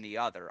than the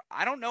other?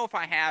 I don't know if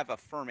I have a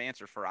firm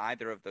answer for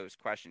either of those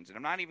questions. And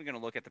I'm not even going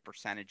to look at the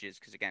percentages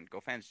because, again,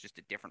 Goffin's just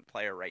a different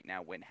player right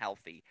now when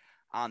healthy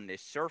on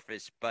this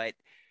surface. But,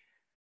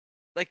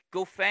 like,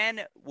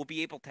 Goffin will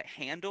be able to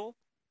handle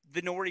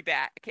the Norrie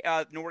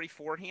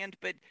forehand,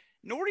 but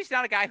Norrie's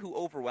not a guy who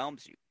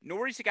overwhelms you.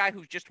 Norrie's a guy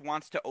who just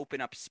wants to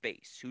open up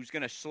space, who's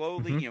going to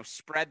slowly,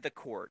 spread the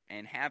court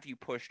and have you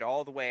pushed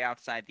all the way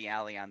outside the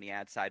alley on the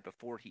ad side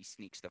before he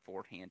sneaks the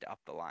forehand up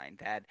the line.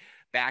 That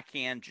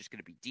backhand just going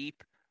to be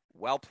deep,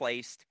 well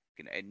placed,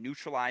 going to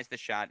neutralize the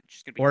shot.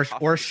 Just going to be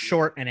or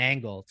short and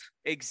angled.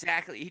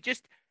 Exactly.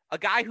 A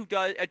guy who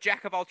does a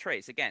jack of all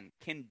trades, again,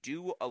 can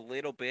do a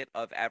little bit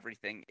of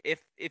everything.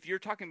 If you're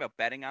talking about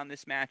betting on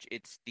this match,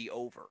 it's the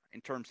over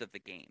in terms of the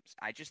games.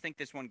 I just think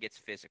this one gets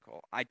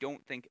physical. I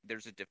don't think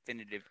there's a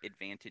definitive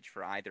advantage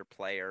for either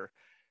player.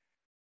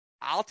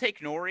 I'll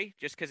take Norrie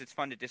just because it's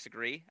fun to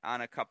disagree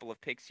on a couple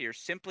of picks here,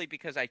 simply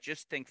because I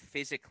just think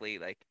physically,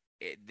 like,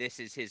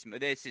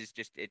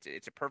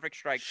 it's a perfect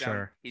strike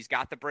zone. He's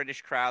got the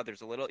British crowd.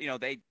 There's a little,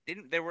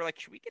 they were like,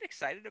 should we get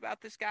excited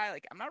about this guy?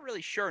 Like, I'm not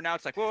really sure. Now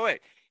it's like,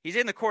 wait, he's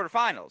in the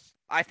quarterfinals.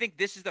 I think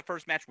this is the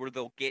first match where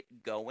they'll get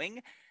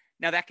going.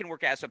 Now that can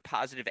work as a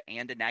positive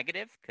and a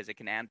negative because it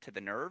can add to the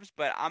nerves,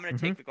 but I'm going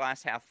to take the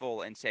glass half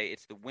full and say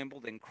it's the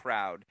Wimbledon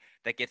crowd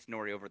that gets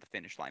Norrie over the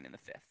finish line in the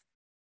fifth.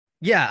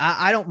 Yeah,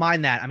 I don't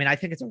mind that. I mean, I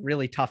think it's a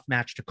really tough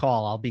match to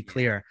call. I'll be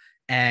clear.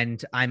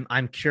 And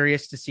I'm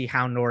curious to see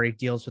how Norrie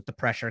deals with the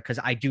pressure, because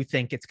I do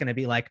think it's going to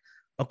be like,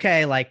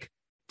 okay, like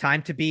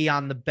time to be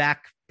on the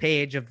back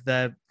page of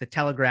the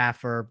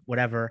Telegraph or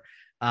whatever.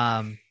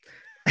 And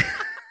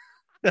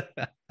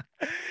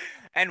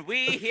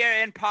we here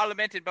in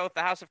Parliament, in both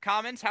the House of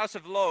Commons, House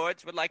of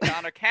Lords, would like to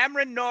honor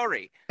Cameron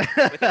Norrie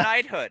with a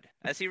knighthood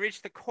as he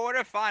reached the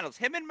quarterfinals.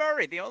 Him and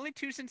Murray, the only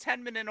two since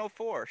Henman in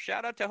 04.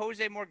 Shout out to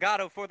Jose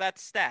Morgado for that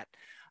stat.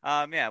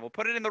 We'll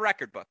put it in the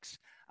record books.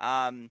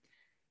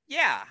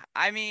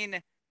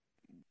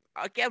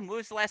 Again, when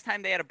was the last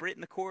time they had a Brit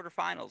in the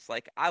quarterfinals?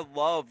 Like, I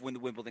love when the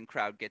Wimbledon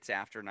crowd gets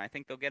after, and I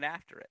think they'll get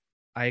after it.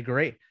 I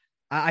agree.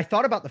 I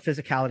thought about the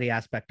physicality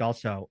aspect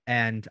also,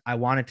 and I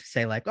wanted to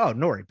say like, oh,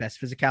 Nori,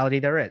 best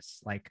physicality there is.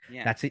 Like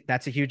Yeah.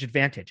 that's a huge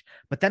advantage.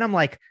 But then I'm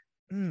like,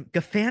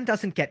 Gafan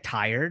doesn't get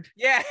tired.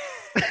 Yeah.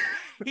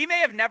 He may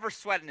have never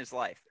sweat in his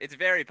life. It's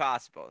very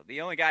possible.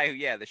 The only guy who,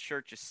 yeah, the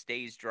shirt just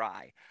stays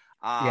dry.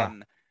 Yeah.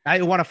 Um,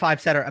 I won a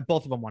 5-setter.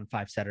 Both of them won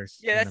 5-setters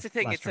yeah, in that's the the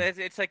thing. last round.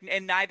 It's like,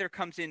 and neither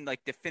comes in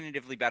like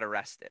definitively better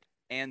rested.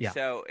 And Yeah.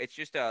 so it's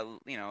just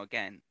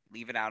again,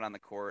 leave it out on the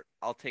court.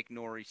 I'll take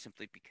Nori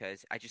simply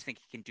because I just think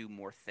he can do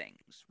more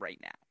things right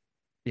now.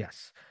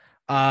 Yes.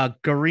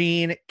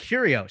 Green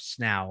Curios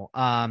now.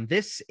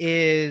 This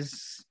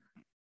is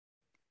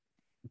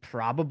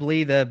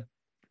probably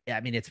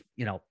I mean,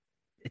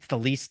 it's the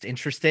least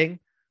interesting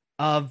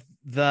of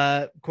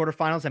the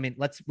quarterfinals. I mean,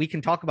 we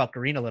can talk about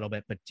Green a little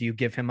bit, but do you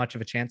give him much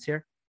of a chance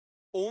here?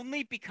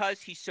 Only because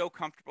he's so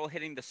comfortable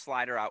hitting the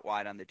slider out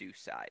wide on the deuce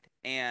side.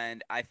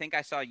 And I think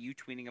I saw you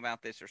tweeting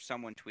about this or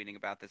someone tweeting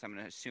about this. I'm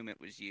going to assume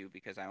it was you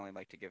because I only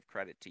like to give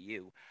credit to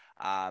you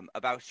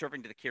about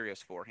serving to the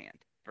Kyrgios forehand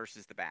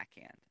versus the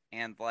backhand.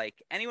 And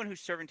like anyone who's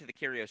serving to the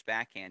Kyrgios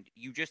backhand,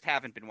 you just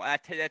haven't been.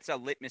 That's a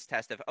litmus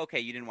test of, okay,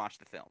 you didn't watch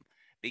the film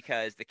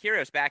because the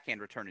Kyrgios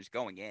backhand return is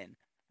going in.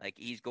 Like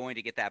he's going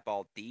to get that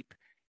ball deep,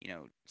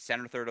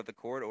 center third of the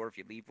court, or if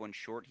you leave one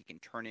short, he can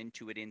turn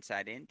into it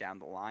inside in, down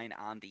the line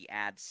on the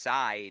ad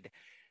side.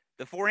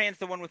 The forehand's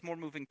the one with more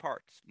moving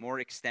parts,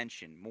 more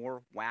extension,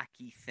 more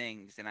wacky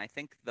things. And I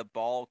think the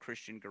ball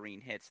Christian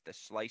Green hits, the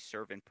slice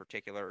serve in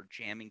particular,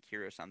 jamming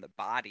Kyrgios on the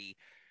body,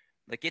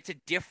 like it's a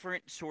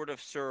different sort of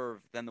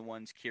serve than the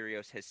ones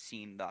Kyrgios has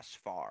seen thus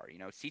far.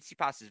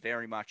 Tsitsipas is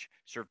very much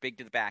serve big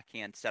to the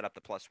backhand, set up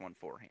the +1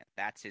 forehand.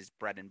 That's his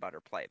bread and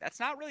butter play.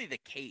 That's not really the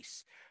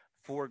case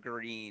for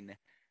Green.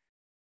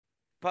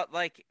 But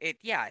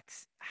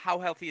it's how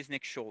healthy is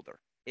Nick's shoulder?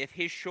 If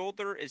his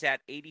shoulder is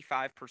at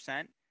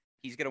 85%,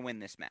 he's going to win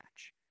this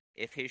match.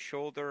 If his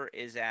shoulder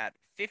is at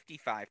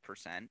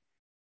 55%,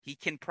 he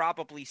can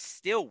probably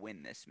still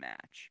win this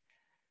match.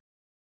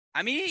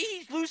 I mean,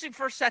 he's losing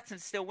first sets and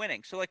still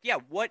winning. So,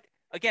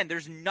 again,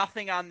 there's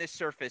nothing on this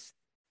surface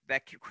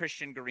that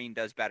Christian Green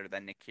does better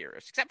than Nick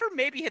Kyrgios, except for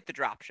maybe hit the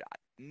drop shot.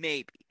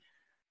 Maybe.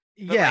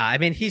 But yeah, I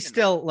mean, he's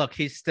still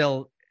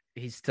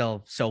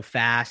so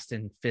fast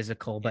and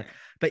physical, but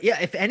yeah,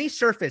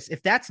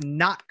 if that's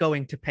not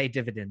going to pay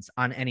dividends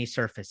on any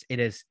surface, it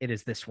is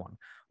this one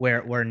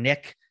where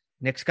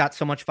Nick's got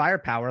so much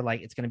firepower,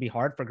 like it's going to be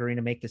hard for Green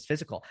to make this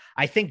physical.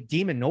 I think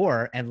de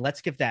Minaur, and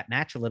let's give that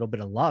match a little bit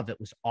of love. It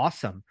was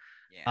awesome.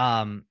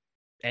 Yeah.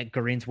 And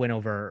Green's win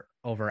over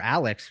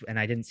Alex, and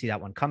I didn't see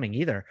that one coming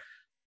either.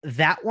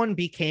 That one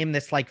became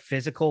this like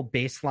physical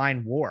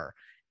baseline war.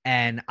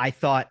 And I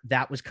thought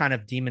that was kind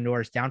of de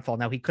Minaur's downfall.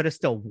 Now he could have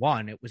still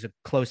won. It was a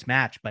close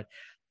match, but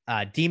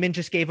Demon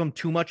just gave him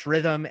too much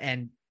rhythm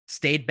and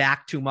stayed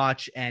back too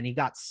much. And he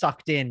got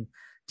sucked in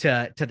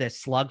to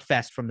this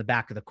slugfest from the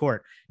back of the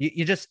court.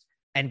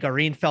 And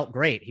Garin felt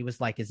great. He was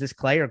like, is this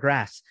clay or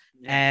grass?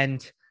 Yeah.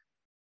 And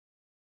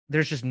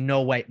there's just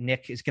no way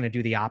Nick is going to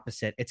do the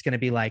opposite. It's going to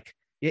be like,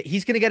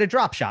 he's going to get a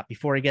drop shot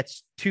before he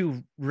gets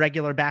 2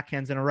 regular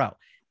backhands in a row.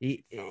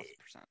 You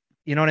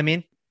know what I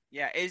mean?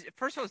 Yeah.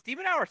 First of all, is de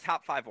Minaur a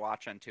top 5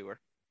 watch on tour?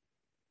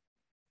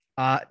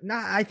 No,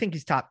 I think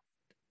he's top.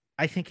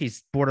 I think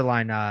he's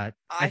borderline. I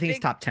think he's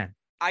top 10.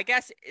 I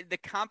guess the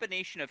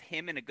combination of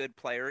him and a good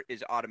player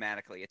is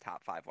automatically a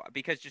top 5 watch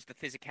because just the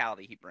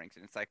physicality he brings.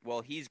 And it's like,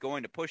 well, he's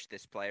going to push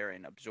this player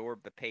and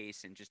absorb the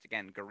pace. And just,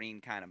 again, Garin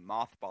kind of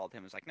mothballed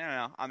him. It was like, no,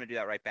 I'm going to do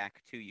that right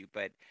back to you.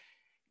 But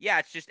yeah,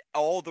 it's just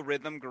all the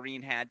rhythm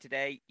Green had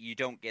today. You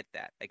don't get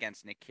that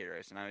against Nick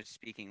Kyrgios. And I was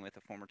speaking with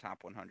a former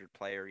top 100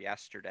 player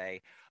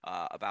yesterday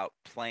about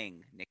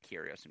playing Nick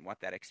Kyrgios and what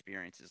that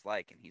experience is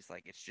like. And he's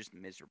like, it's just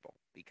miserable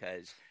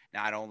because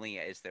not only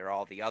is there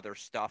all the other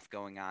stuff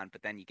going on,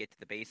 but then you get to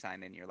the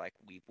baseline and you're like,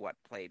 we've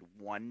played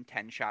 1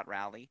 10-shot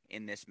rally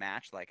in this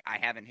match. Like I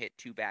haven't hit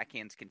 2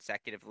 backhands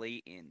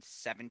consecutively in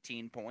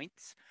 17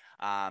 points.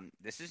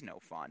 This is no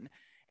fun.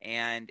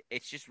 And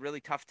it's just really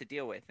tough to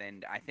deal with.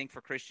 And I think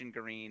for Christian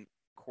Green,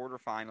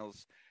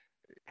 quarterfinals,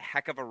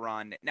 heck of a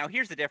run. Now,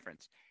 here's the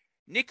difference.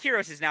 Nick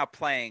Kyrgios is now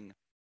playing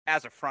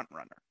as a front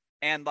runner.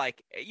 And,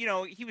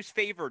 he was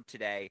favored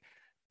today,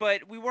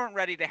 but we weren't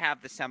ready to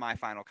have the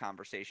semifinal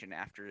conversation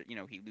after,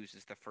 he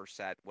loses the first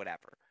set,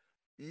 whatever.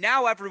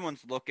 Now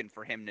everyone's looking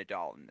for him,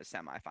 Nadal, in the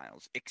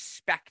semifinals,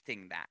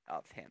 expecting that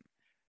of him.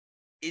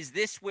 Is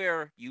this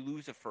where you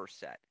lose a first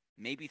set?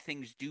 Maybe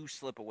things do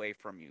slip away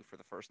from you for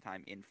the first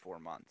time in 4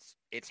 months.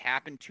 It's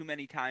happened too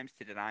many times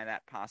to deny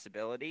that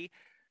possibility.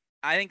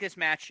 I think this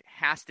match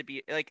has to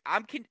be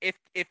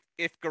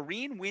if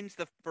Garin wins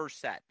the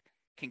first set,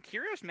 can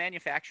Kyrgios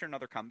manufacture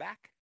another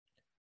comeback?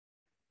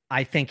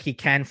 I think he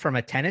can from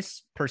a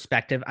tennis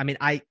perspective. I mean,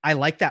 I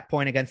like that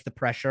point against the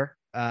pressure,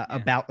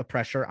 about the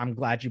pressure. I'm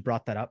glad you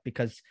brought that up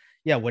because,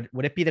 would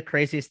it be the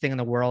craziest thing in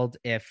the world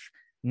if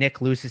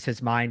Nick loses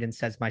his mind and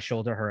says my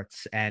shoulder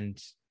hurts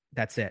and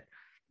that's it?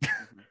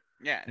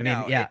 Yeah,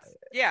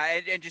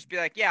 and just be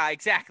like, yeah,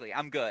 exactly,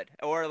 I'm good.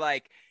 Or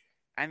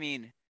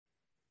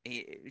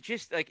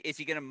just like, is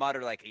he going to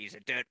mutter like he's a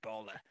dirt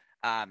bowler?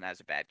 That was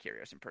a bad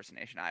Kyrgios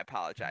impersonation. I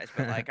apologize,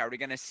 but like, are we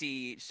going to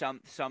see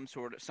some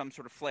sort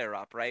of flare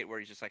up, right? Where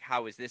he's just like,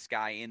 how is this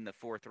guy in the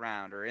fourth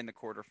round or in the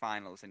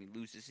quarterfinals, and he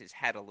loses his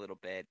head a little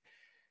bit?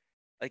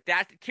 Like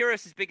that,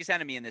 Kyrgios' biggest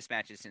enemy in this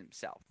match is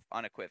himself,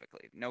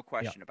 unequivocally, no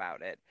question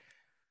about it.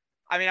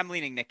 I mean, I'm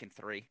leaning Nick in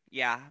 3.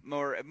 Yeah,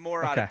 more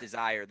out of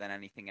desire than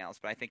anything else,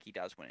 but I think he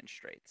does win in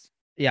straights.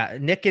 Yeah,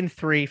 Nick in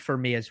 3 for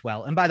me as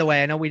well. And by the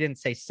way, I know we didn't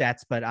say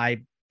sets, but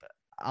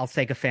I'll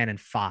take a fan in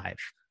 5.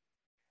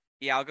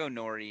 Yeah, I'll go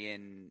Norrie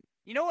in.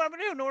 You know what? I'm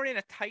going to go Norrie in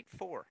a tight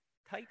 4.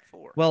 Tight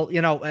 4. Well,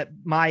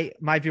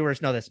 my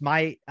viewers know this.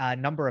 My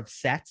number of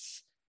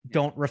sets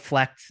don't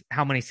reflect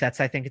how many sets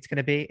I think it's going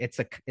to be.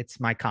 It's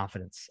my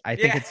confidence. I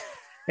think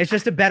it's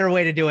just a better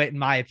way to do it, in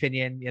my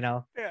opinion.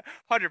 Yeah,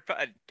 100.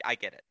 I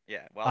get it.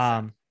 Yeah.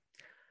 Well.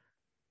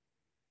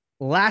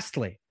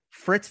 Lastly,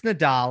 Fritz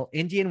Nadal,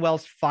 Indian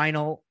Wells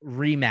final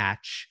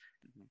rematch.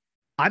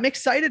 I'm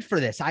excited for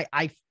this.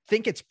 I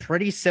think it's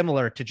pretty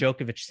similar to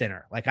Djokovic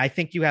Sinner. Like, I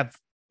think you have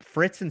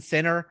Fritz and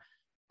Sinner.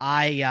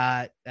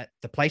 The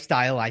play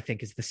style I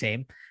think is the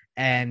same,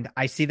 and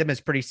I see them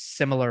as pretty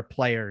similar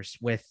players,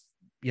 with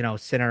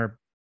Sinner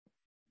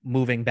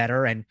moving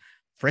better and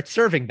Fritz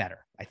serving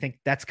better. I think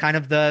that's kind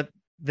of the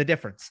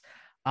difference.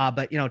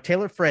 But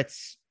Taylor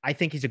Fritz, I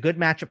think he's a good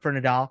matchup for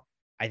Nadal.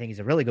 I think he's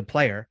a really good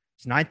player.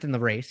 He's 9th in the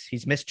race.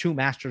 He's missed 2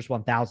 Masters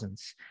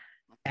 1000s,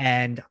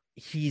 and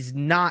he's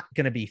not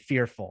going to be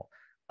fearful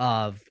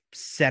of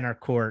center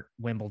court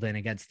Wimbledon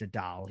against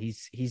Nadal.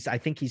 I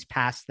think he's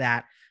past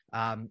that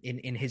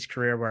in his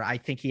career, where I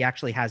think he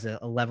actually has a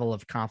level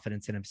of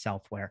confidence in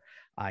himself where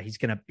he's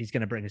gonna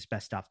bring his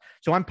best stuff.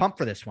 So I'm pumped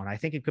for this one. I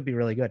think it could be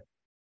really good.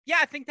 Yeah,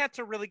 I think that's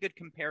a really good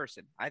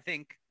comparison. I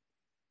think,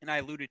 and I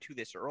alluded to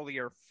this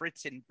earlier,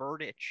 Fritz and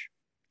Berdych,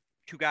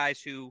 2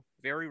 guys who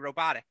very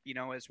robotic,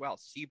 as well.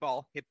 See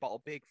ball, hit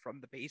ball big from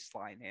the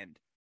baseline, and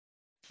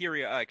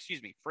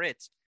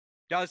Fritz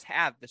does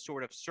have the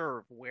sort of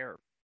serve where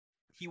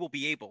he will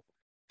be able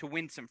to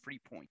win some free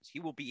points.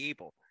 He will be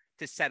able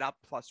to set up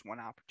 +1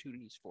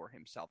 opportunities for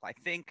himself. I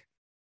think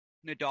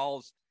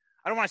Nadal's,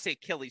 I don't want to say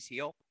Achilles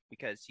heel,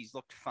 because he's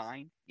looked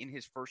fine in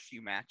his first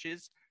few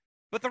matches,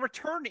 but the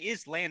return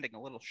is landing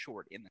a little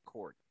short in the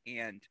court.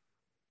 And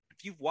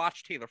if you've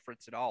watched Taylor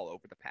Fritz at all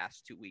over the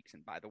past 2 weeks,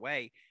 and by the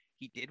way,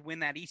 he did win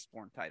that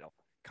Eastbourne title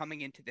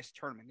coming into this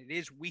tournament. It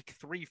is week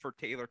 3 for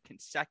Taylor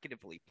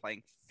consecutively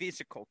playing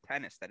physical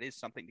tennis. That is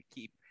something to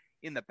keep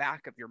in the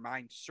back of your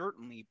mind,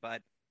 certainly.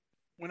 But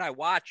when I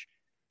watch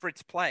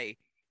Fritz play,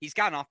 he's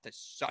gotten off to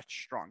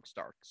such strong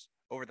starts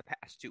over the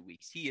past 2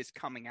 weeks. He is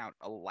coming out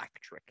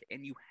electric,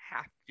 and you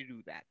have to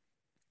do that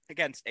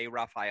against a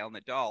Rafael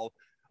Nadal.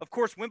 Of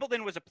course,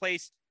 Wimbledon was a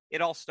place it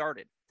all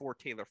started for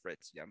Taylor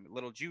Fritz. A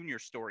little junior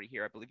story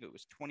here. I believe it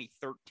was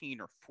 2013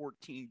 or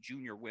 14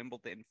 junior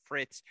Wimbledon.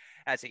 Fritz,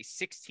 as a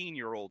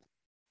 16-year-old,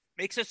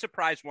 makes a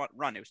surprise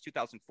run. It was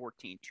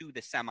 2014 to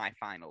the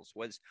semifinals,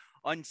 was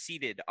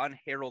unseeded,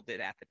 unheralded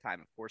at the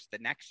time. Of course, the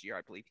next year,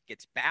 I believe he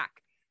gets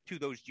back to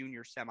those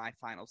junior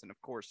semifinals, and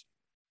of course,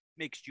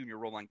 makes junior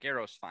Roland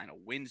Garros final,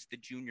 wins the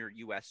junior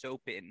U.S.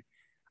 Open.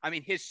 I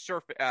mean, his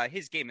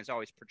game is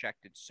always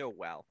projected so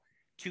well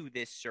to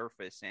this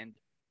surface. And,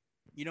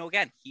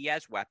 again, he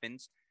has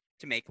weapons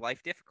to make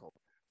life difficult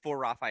for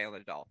Rafael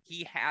Nadal.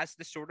 He has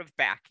the sort of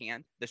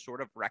backhand, the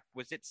sort of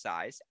requisite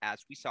size,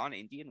 as we saw in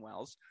Indian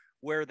Wells,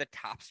 where the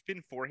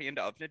topspin forehand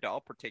of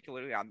Nadal,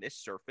 particularly on this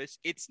surface,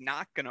 it's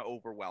not going to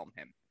overwhelm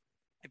him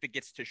if it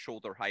gets to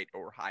shoulder height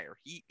or higher.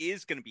 He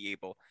is going to be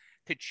able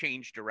to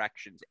change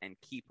directions and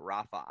keep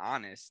Rafa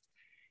honest.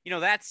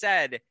 That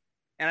said,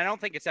 and I don't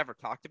think it's ever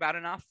talked about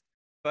enough,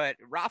 but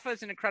Rafa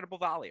is an incredible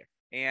volleyer.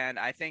 And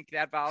I think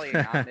that volleying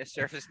on this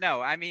surface,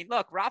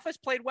 look, Rafa's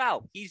played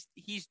well.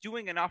 He's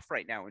doing enough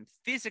right now. And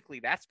physically,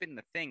 that's been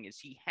the thing, is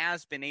he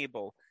has been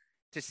able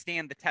to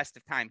stand the test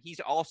of time. He's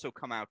also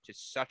come out to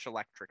such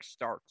electric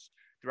starts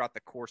throughout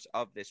the course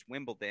of this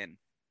Wimbledon.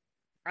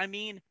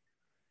 Again,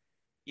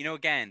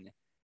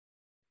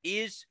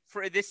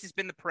 this has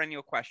been the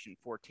perennial question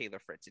for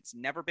Taylor Fritz. It's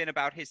never been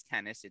about his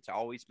tennis. It's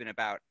always been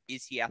about,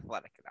 is he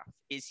athletic enough?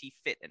 Is he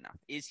fit enough?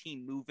 Is he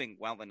moving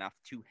well enough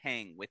to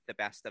hang with the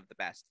best of the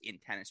best in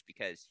tennis?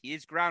 Because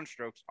his ground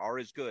strokes are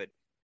as good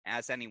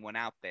as anyone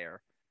out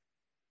there.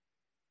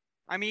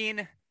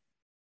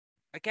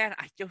 Again,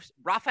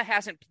 Rafa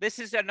hasn't, this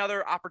is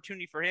another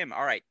opportunity for him.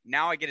 All right,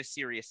 now I get a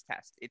serious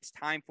test. It's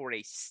time for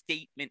a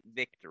statement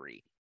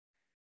victory.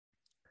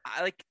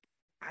 I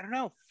don't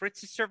know.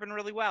 Fritz is serving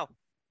really well.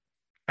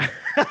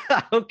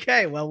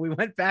 Okay, well, we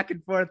went back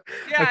and forth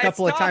a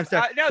couple of times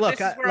there. Look,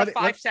 this is where a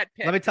 5-set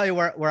pick. Let me tell you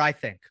where I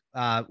think,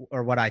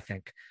 or what I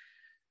think.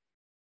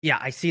 Yeah,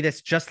 I see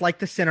this just like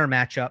the Sinner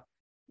matchup,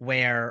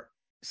 where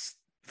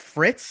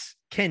Fritz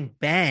can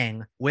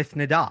bang with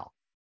Nadal.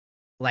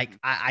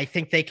 I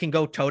think they can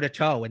go toe to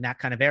toe in that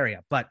kind of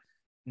area, but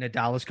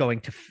Nadal is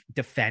going to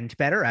defend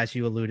better, as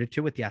you alluded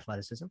to, with the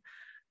athleticism.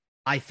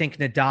 I think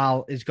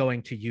Nadal is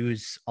going to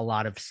use a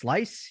lot of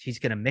slice. He's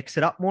going to mix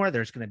it up more.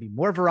 There's going to be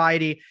more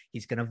variety.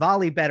 He's going to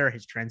volley better.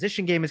 His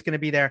transition game is going to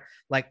be there.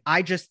 Like,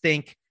 I just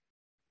think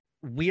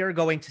we are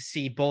going to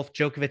see both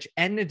Djokovic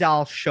and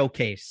Nadal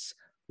showcase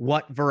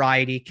what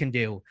variety can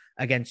do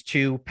against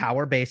two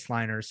power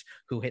baseliners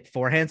who hit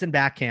forehands and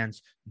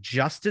backhands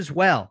just as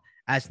well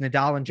as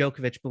Nadal and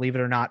Djokovic, believe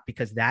it or not,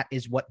 because that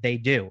is what they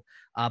do.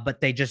 But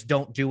they just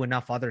don't do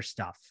enough other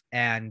stuff.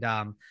 And,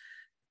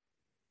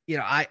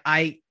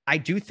 I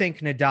do think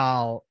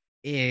Nadal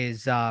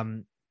is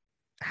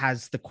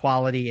has the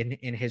quality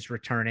in his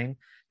returning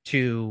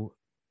to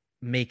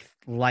make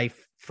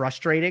life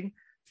frustrating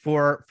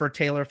for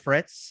Taylor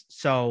Fritz.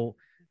 So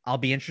I'll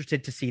be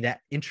interested to see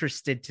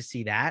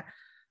that.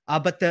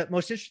 But the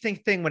most interesting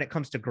thing when it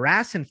comes to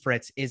Grass and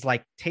Fritz is,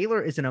 like,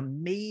 Taylor is an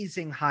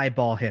amazing high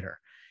ball hitter.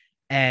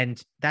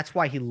 And that's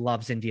why he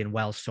loves Indian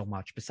Wells so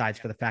much, besides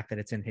for the fact that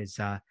it's in his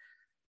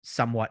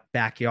somewhat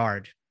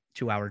backyard,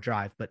 2-hour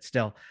drive, but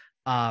still.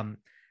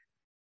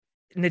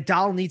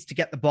 Nadal needs to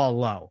get the ball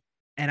low.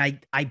 And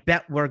I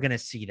bet we're going to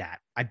see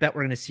that. I bet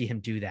we're going to see him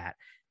do that.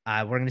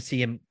 We're going to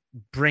see him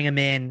bring him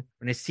in.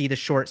 We're going to see the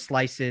short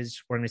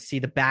slices. We're going to see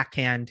the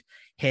backhand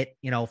hit,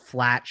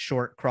 flat,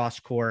 short, cross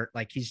court.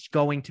 Like, he's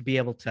going to be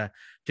able to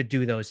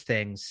do those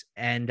things.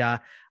 And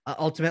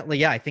ultimately,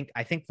 yeah, I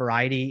think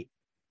variety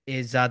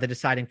is the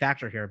deciding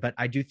factor here, but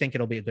I do think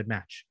it'll be a good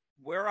match.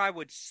 Where I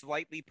would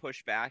slightly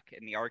push back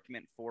in the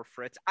argument for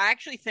Fritz, I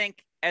actually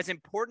think, as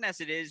important as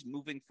it is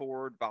moving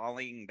forward,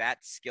 volleying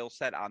that skill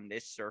set on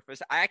this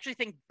surface, I actually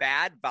think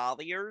bad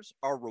volleyers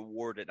are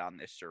rewarded on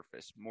this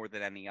surface more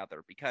than any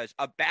other, because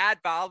a bad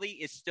volley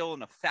is still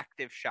an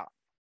effective shot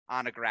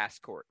on a grass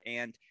court.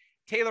 And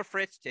Taylor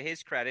Fritz, to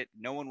his credit,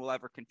 no one will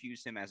ever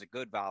confuse him as a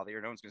good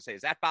volleyer. No one's going to say,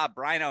 is that Bob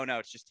Bryan? Oh, no,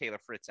 it's just Taylor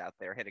Fritz out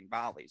there hitting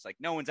volleys. Like,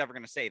 no one's ever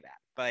going to say that.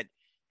 But,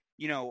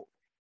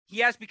 he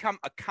has become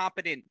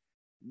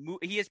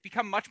he has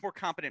become much more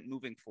competent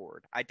moving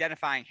forward,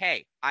 identifying,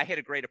 hey, I hit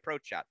a great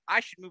approach shot.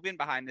 I should move in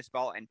behind this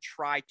ball and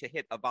try to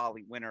hit a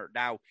volley winner.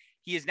 Now,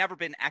 he has never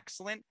been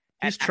excellent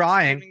at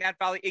trying that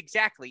volley.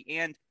 Exactly.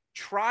 And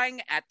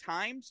trying at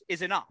times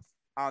is enough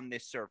on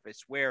this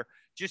surface, where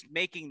just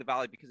making the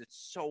volley, because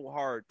it's so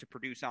hard to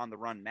produce on the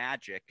run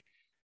magic.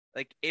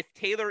 Like, if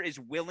Taylor is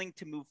willing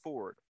to move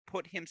forward,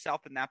 put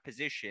himself in that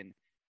position,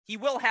 he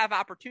will have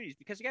opportunities,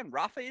 because, again,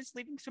 Rafa is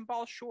leaving some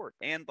balls short.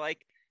 And,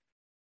 like,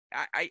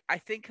 I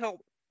think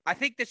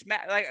this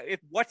match, like,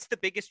 what's the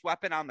biggest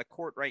weapon on the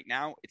court right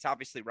now? It's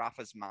obviously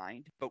Rafa's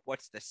mind, but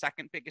what's the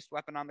second biggest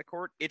weapon on the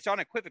court? It's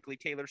unequivocally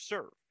Taylor's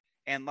serve.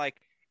 And, like,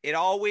 it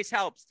always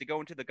helps to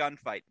go into the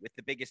gunfight with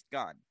the biggest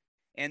gun.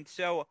 And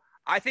so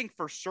I think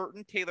for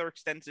certain Taylor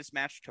extends this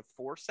match to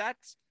 4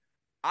 sets.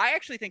 I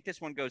actually think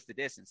this one goes the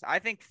distance. I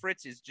think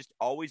Fritz has just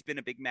always been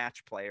a big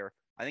match player.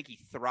 I think he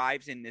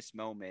thrives in this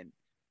moment.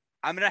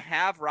 I'm going to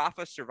have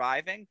Rafa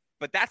surviving,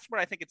 but that's what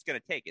I think it's going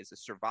to take, is a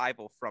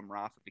survival from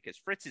Rafa, because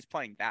Fritz is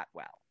playing that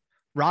well.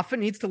 Rafa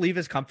needs to leave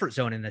his comfort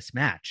zone in this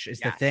match is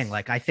the thing.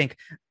 Like, I think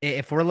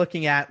if we're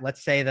looking at,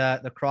 let's say,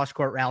 the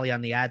cross-court rally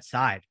on the ad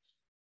side,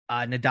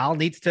 Nadal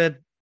needs to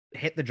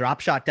hit the drop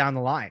shot down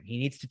the line. He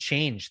needs to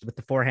change with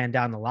the forehand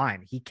down the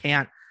line. He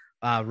can't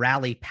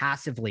rally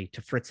passively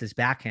to Fritz's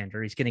backhand,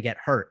 or he's going to get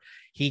hurt.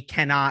 He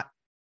cannot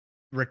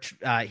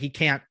he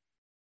can't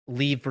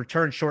leave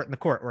return short in the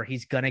court, or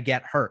he's going to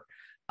get hurt.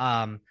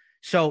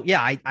 So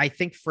yeah, I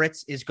think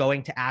Fritz is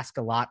going to ask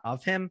a lot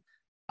of him.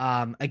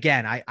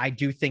 Again, I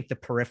do think the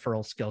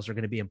peripheral skills are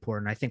going to be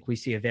important. I think we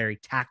see a very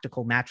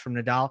tactical match from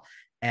Nadal,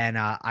 and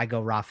I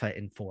go Rafa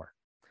in 4.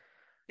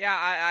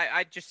 Yeah,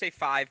 I'd just say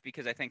 5,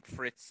 because I think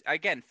Fritz,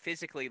 again,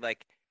 physically,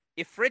 like,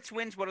 if Fritz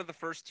wins one of the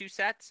first 2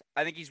 sets,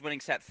 I think he's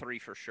winning set 3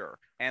 for sure.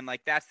 And,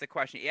 like, that's the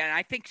question. Yeah, and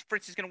I think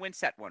Fritz is going to win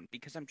set 1,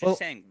 because I'm just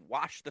saying,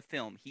 watch the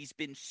film. He's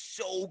been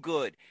so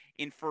good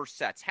in first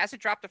sets.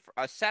 Hasn't dropped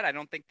a set, I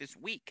don't think, this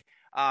week.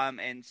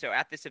 And so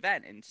at this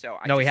event. And so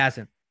he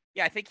hasn't.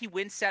 Yeah, I think he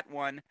wins set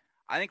 1.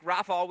 I think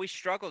Rafa always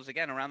struggles,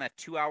 again, around that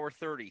 2-hour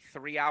 30,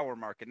 3-hour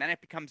mark. And then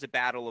it becomes a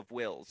battle of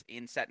wills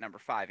in set number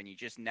 5. And you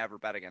just never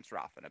bet against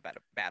Rafa in a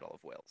battle of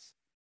wills.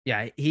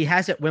 Yeah, he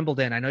has at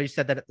Wimbledon. I know you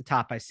said that at the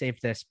top. I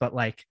saved this, but,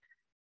 like,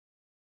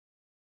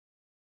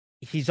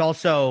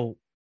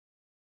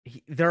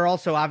 there are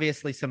also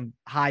obviously some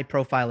high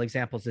profile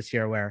examples this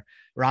year where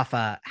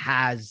Rafa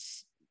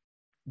has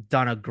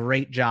done a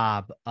great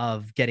job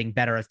of getting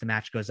better as the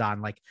match goes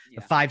on. Like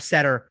the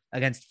 5-setter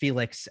against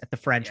Felix at the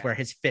French, where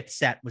his 5th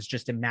set was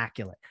just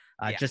immaculate,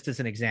 just as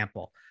an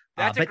example.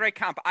 That's a great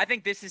comp. I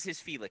think this is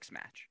his Felix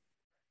match.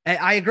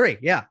 I agree.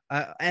 Yeah.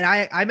 And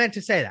I meant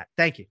to say that.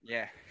 Thank you.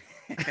 Yeah.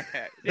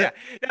 Yeah,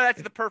 no,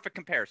 that's the perfect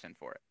comparison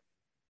for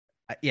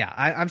it.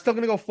 I'm still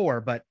going to go 4,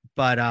 but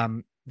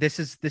this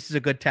is a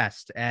good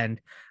test.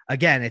 And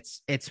again,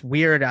 it's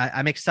weird.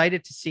 I'm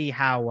excited to see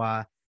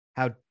how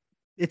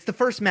it's the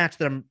first match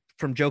that I'm,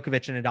 from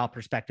Djokovic and Nadal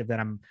perspective, that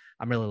I'm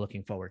really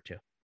looking forward to.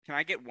 Can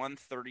I get one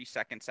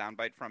 30-second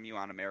soundbite from you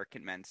on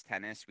American men's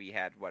tennis? We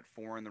had, what,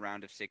 4 in the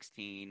round of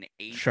 16,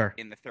 8 Sure.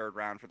 in the third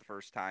round for the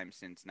first time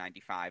since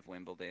 95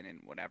 Wimbledon and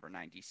whatever,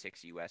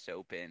 96 U.S.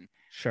 Open.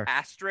 Sure.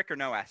 Asterisk or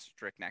no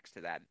asterisk next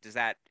to that?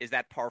 Is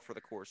that par for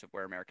the course of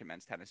where American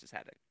men's tennis is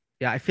heading?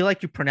 Yeah, I feel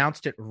like you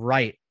pronounced it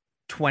right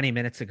 20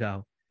 minutes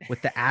ago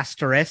with the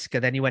asterisk,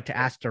 and then you went to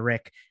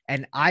asterisk.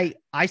 And I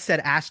said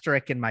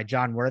asterisk in my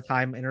John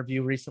Wertheim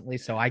interview recently,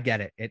 so I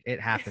get it.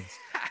 It happens.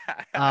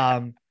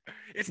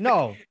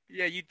 No.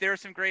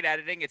 There's some great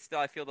editing. It's still,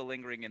 I feel the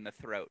lingering in the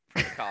throat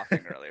from the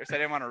coughing earlier, so I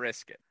didn't want to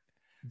risk it.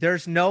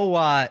 There's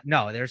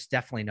there's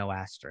definitely no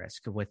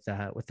asterisk with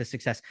the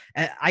success.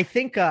 I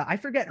think I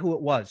forget who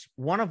it was.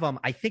 One of them,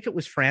 I think it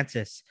was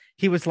Francis.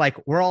 He was like,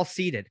 "We're all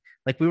seated.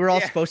 Like we were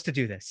all supposed to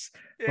do this."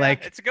 Yeah,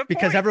 like it's a good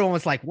because point. everyone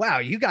was like, "Wow,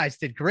 you guys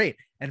did great."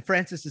 And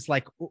Francis is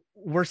like,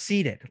 "We're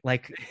seated.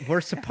 Like we're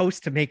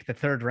supposed to make the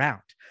third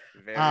round."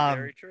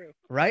 Very true.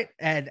 Right?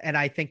 And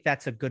I think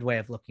that's a good way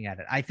of looking at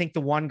it. I think the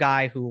one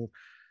guy who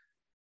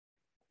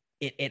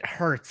it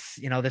hurts,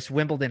 this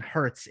Wimbledon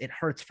hurts. It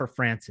hurts for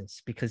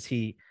Francis because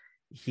he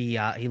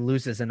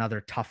loses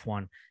another tough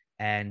one,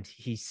 and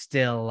he's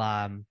still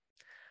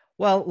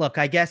well, look,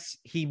 I guess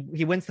he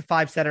wins the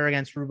 5-setter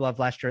against Rublev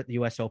last year at the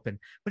US Open,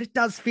 but it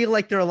does feel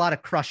like there are a lot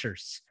of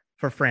crushers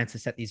for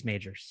Francis at these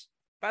majors.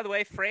 By the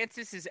way,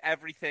 Francis is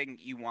everything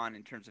you want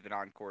in terms of an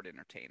on-court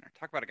entertainer.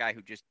 Talk about a guy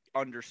who just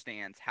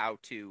understands how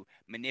to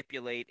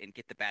manipulate and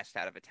get the best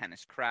out of a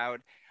tennis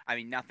crowd. I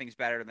mean, nothing's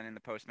better than in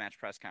the post-match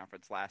press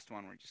conference last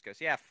one where he just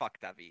goes, "Yeah, fuck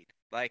David."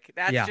 Like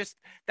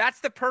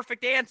that's the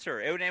perfect answer.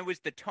 It was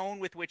the tone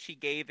with which he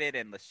gave it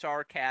and the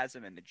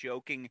sarcasm and the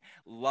joking,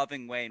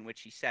 loving way in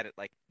which he said it.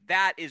 Like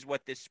that is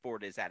what this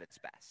sport is at its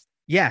best.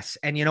 Yes,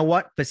 and you know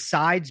what?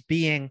 Besides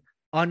being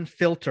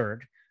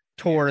unfiltered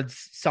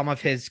towards some of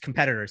his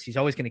competitors, he's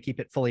always going to keep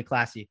it fully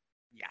classy.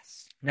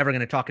 Yes. Never going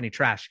to talk any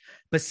trash.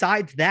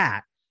 Besides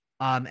that,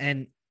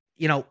 and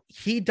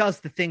he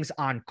does the things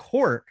on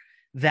court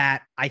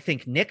that I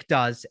think Nick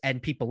does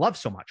and people love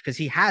so much because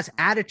he has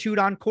attitude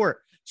on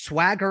court,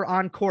 swagger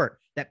on court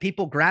that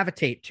people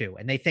gravitate to.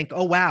 And they think,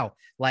 oh, wow,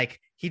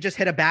 like he just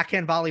hit a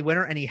backhand volley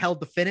winner and he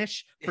held the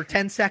finish for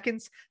 10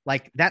 seconds.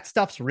 Like that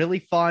stuff's really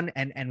fun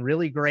and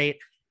really great.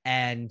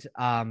 And,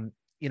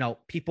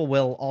 people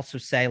will also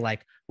say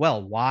like,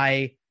 well,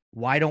 why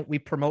don't we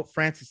promote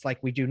Francis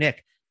like we do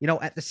Nick?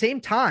 At the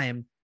same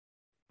time,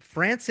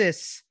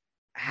 Francis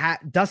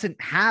doesn't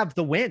have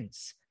the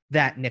wins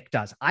that Nick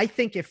does. I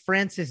think if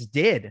Francis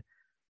did,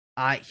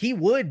 he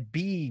would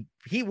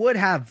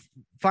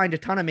find a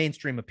ton of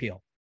mainstream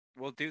appeal.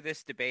 We'll do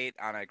this debate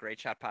on a Great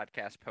Shot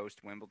podcast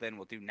post Wimbledon.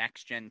 We'll do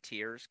next gen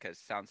tiers because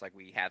it sounds like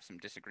we have some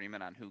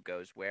disagreement on who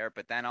goes where.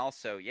 But then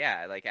also,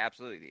 yeah, like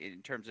absolutely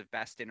in terms of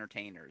best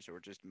entertainers or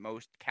just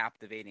most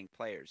captivating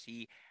players,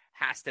 he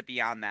has to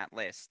be on that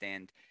list.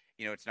 And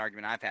it's an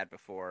argument I've had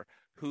before.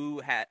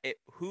 Who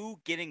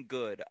getting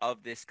good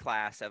of this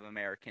class of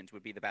Americans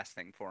would be the best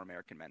thing for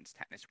American men's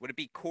tennis? Would it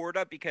be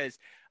Korda? Because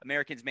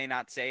Americans may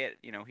not say it,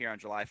 here on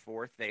July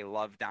 4th, they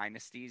love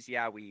dynasties.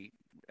 Yeah, we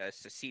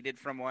seceded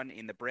from one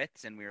in the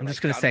Brits, and we were. I'm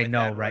just going to say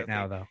no right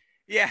now, though.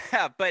 Yeah,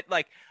 but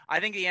I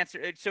think the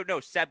answer. So no,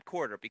 Seb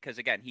Korda, because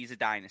again, he's a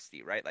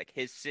dynasty, right? Like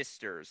his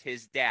sisters,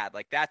 his dad,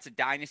 like that's a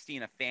dynasty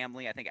in a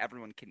family. I think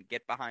everyone can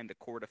get behind the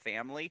Korda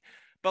family.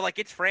 But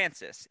it's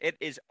Francis. It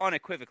is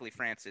unequivocally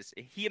Francis.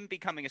 Him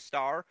becoming a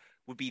star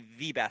would be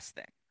the best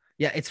thing.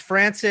 Yeah, it's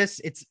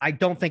Francis. I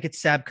don't think it's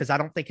Seb because I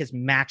don't think his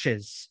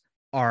matches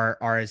are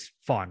as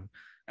fun.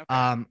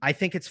 Okay. I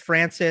think it's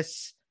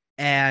Francis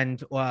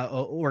and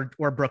or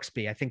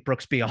Brooksby. I think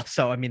Brooksby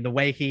also. I mean, the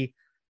way he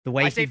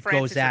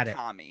goes at it.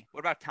 Tommy.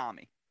 What about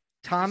Tommy?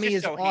 Tommy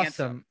is so awesome.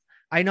 Handsome.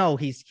 I know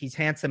he's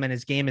handsome and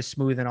his game is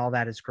smooth and all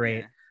that is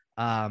great.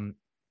 Yeah.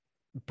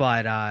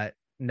 But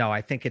no,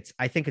 I think it's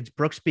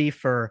Brooksby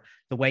for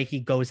the way he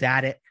goes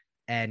at it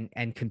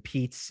and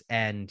competes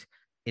and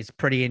is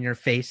pretty in your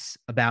face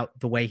about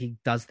the way he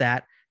does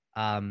that.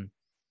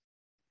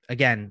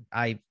 Again,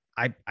 I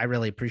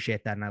really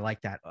appreciate that and I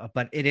like that.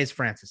 But it is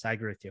Francis. I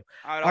agree with you.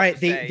 All right,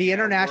 the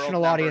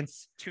international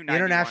audience,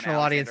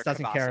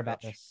 doesn't care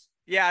about this.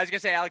 Yeah, I was gonna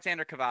say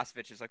Alexander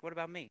Kovacevic is like, what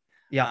about me?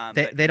 Yeah,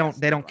 they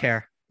don't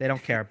care. They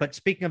don't care. But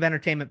speaking of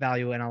entertainment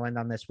value, and I'll end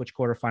on this: which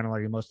quarterfinal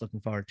are you most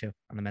looking forward to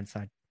on the men's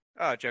side?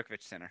 Oh,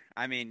 Djokovic Sinner.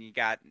 I mean, you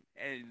got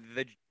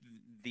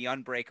the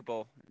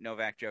unbreakable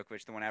Novak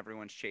Djokovic, the one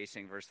everyone's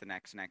chasing versus the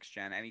next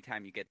gen.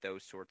 Anytime you get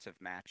those sorts of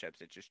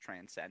matchups, it just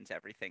transcends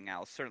everything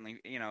else. Certainly,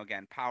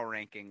 again, power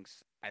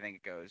rankings, I think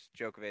it goes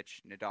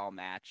Djokovic, Nadal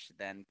match,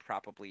 then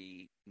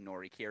probably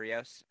Norrie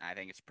Kyrgios. I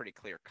think it's pretty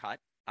clear cut,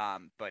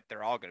 but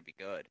they're all going to be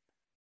good.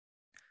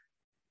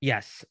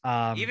 Yes.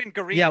 Even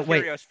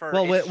Kyrgios for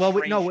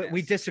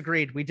we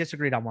disagreed. We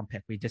disagreed on one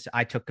pick.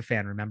 I took the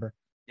fan, remember?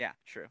 Yeah,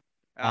 true.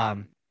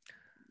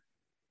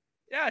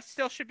 Yeah, it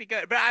still should be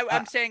good. But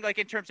I'm saying,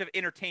 in terms of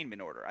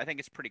entertainment order, I think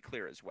it's pretty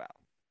clear as well.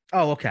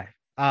 Oh, okay.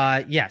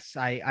 Yes,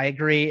 I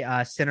agree.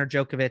 Sinner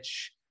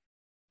Djokovic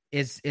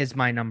is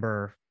my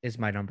number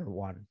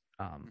one.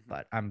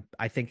 But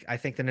I think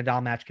the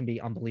Nadal match can be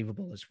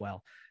unbelievable as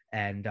well.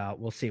 And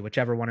we'll see.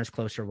 Whichever one is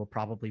closer will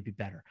probably be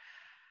better.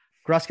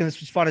 Gruskin, this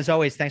was fun as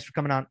always. Thanks for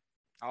coming on.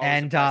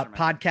 Always a pleasure, man.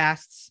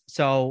 Podcasts.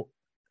 So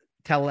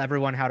tell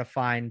everyone how to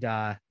find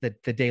the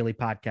daily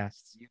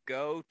podcasts. You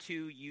go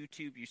to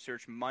YouTube, you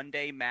search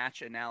Monday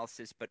Match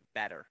Analysis, but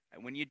better.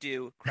 And when you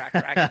do, Cracked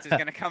Rackets is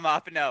going to come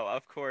up. No,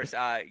 of course.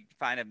 You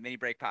find a Mini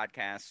Break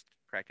podcast,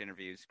 Cracked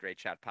Interviews, Great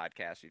Shot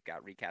podcast. We've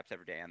got recaps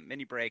every day on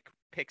Mini Break,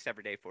 picks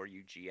every day for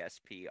you,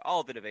 GSP.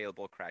 All of it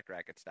available at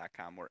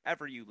crackrackets.com,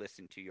 wherever you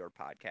listen to your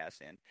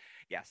podcast. And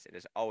yes, it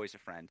is always a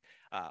friend,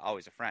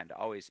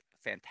 always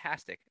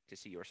fantastic to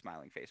see your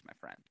smiling face, my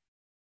friend.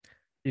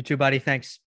 You too, buddy. Thanks.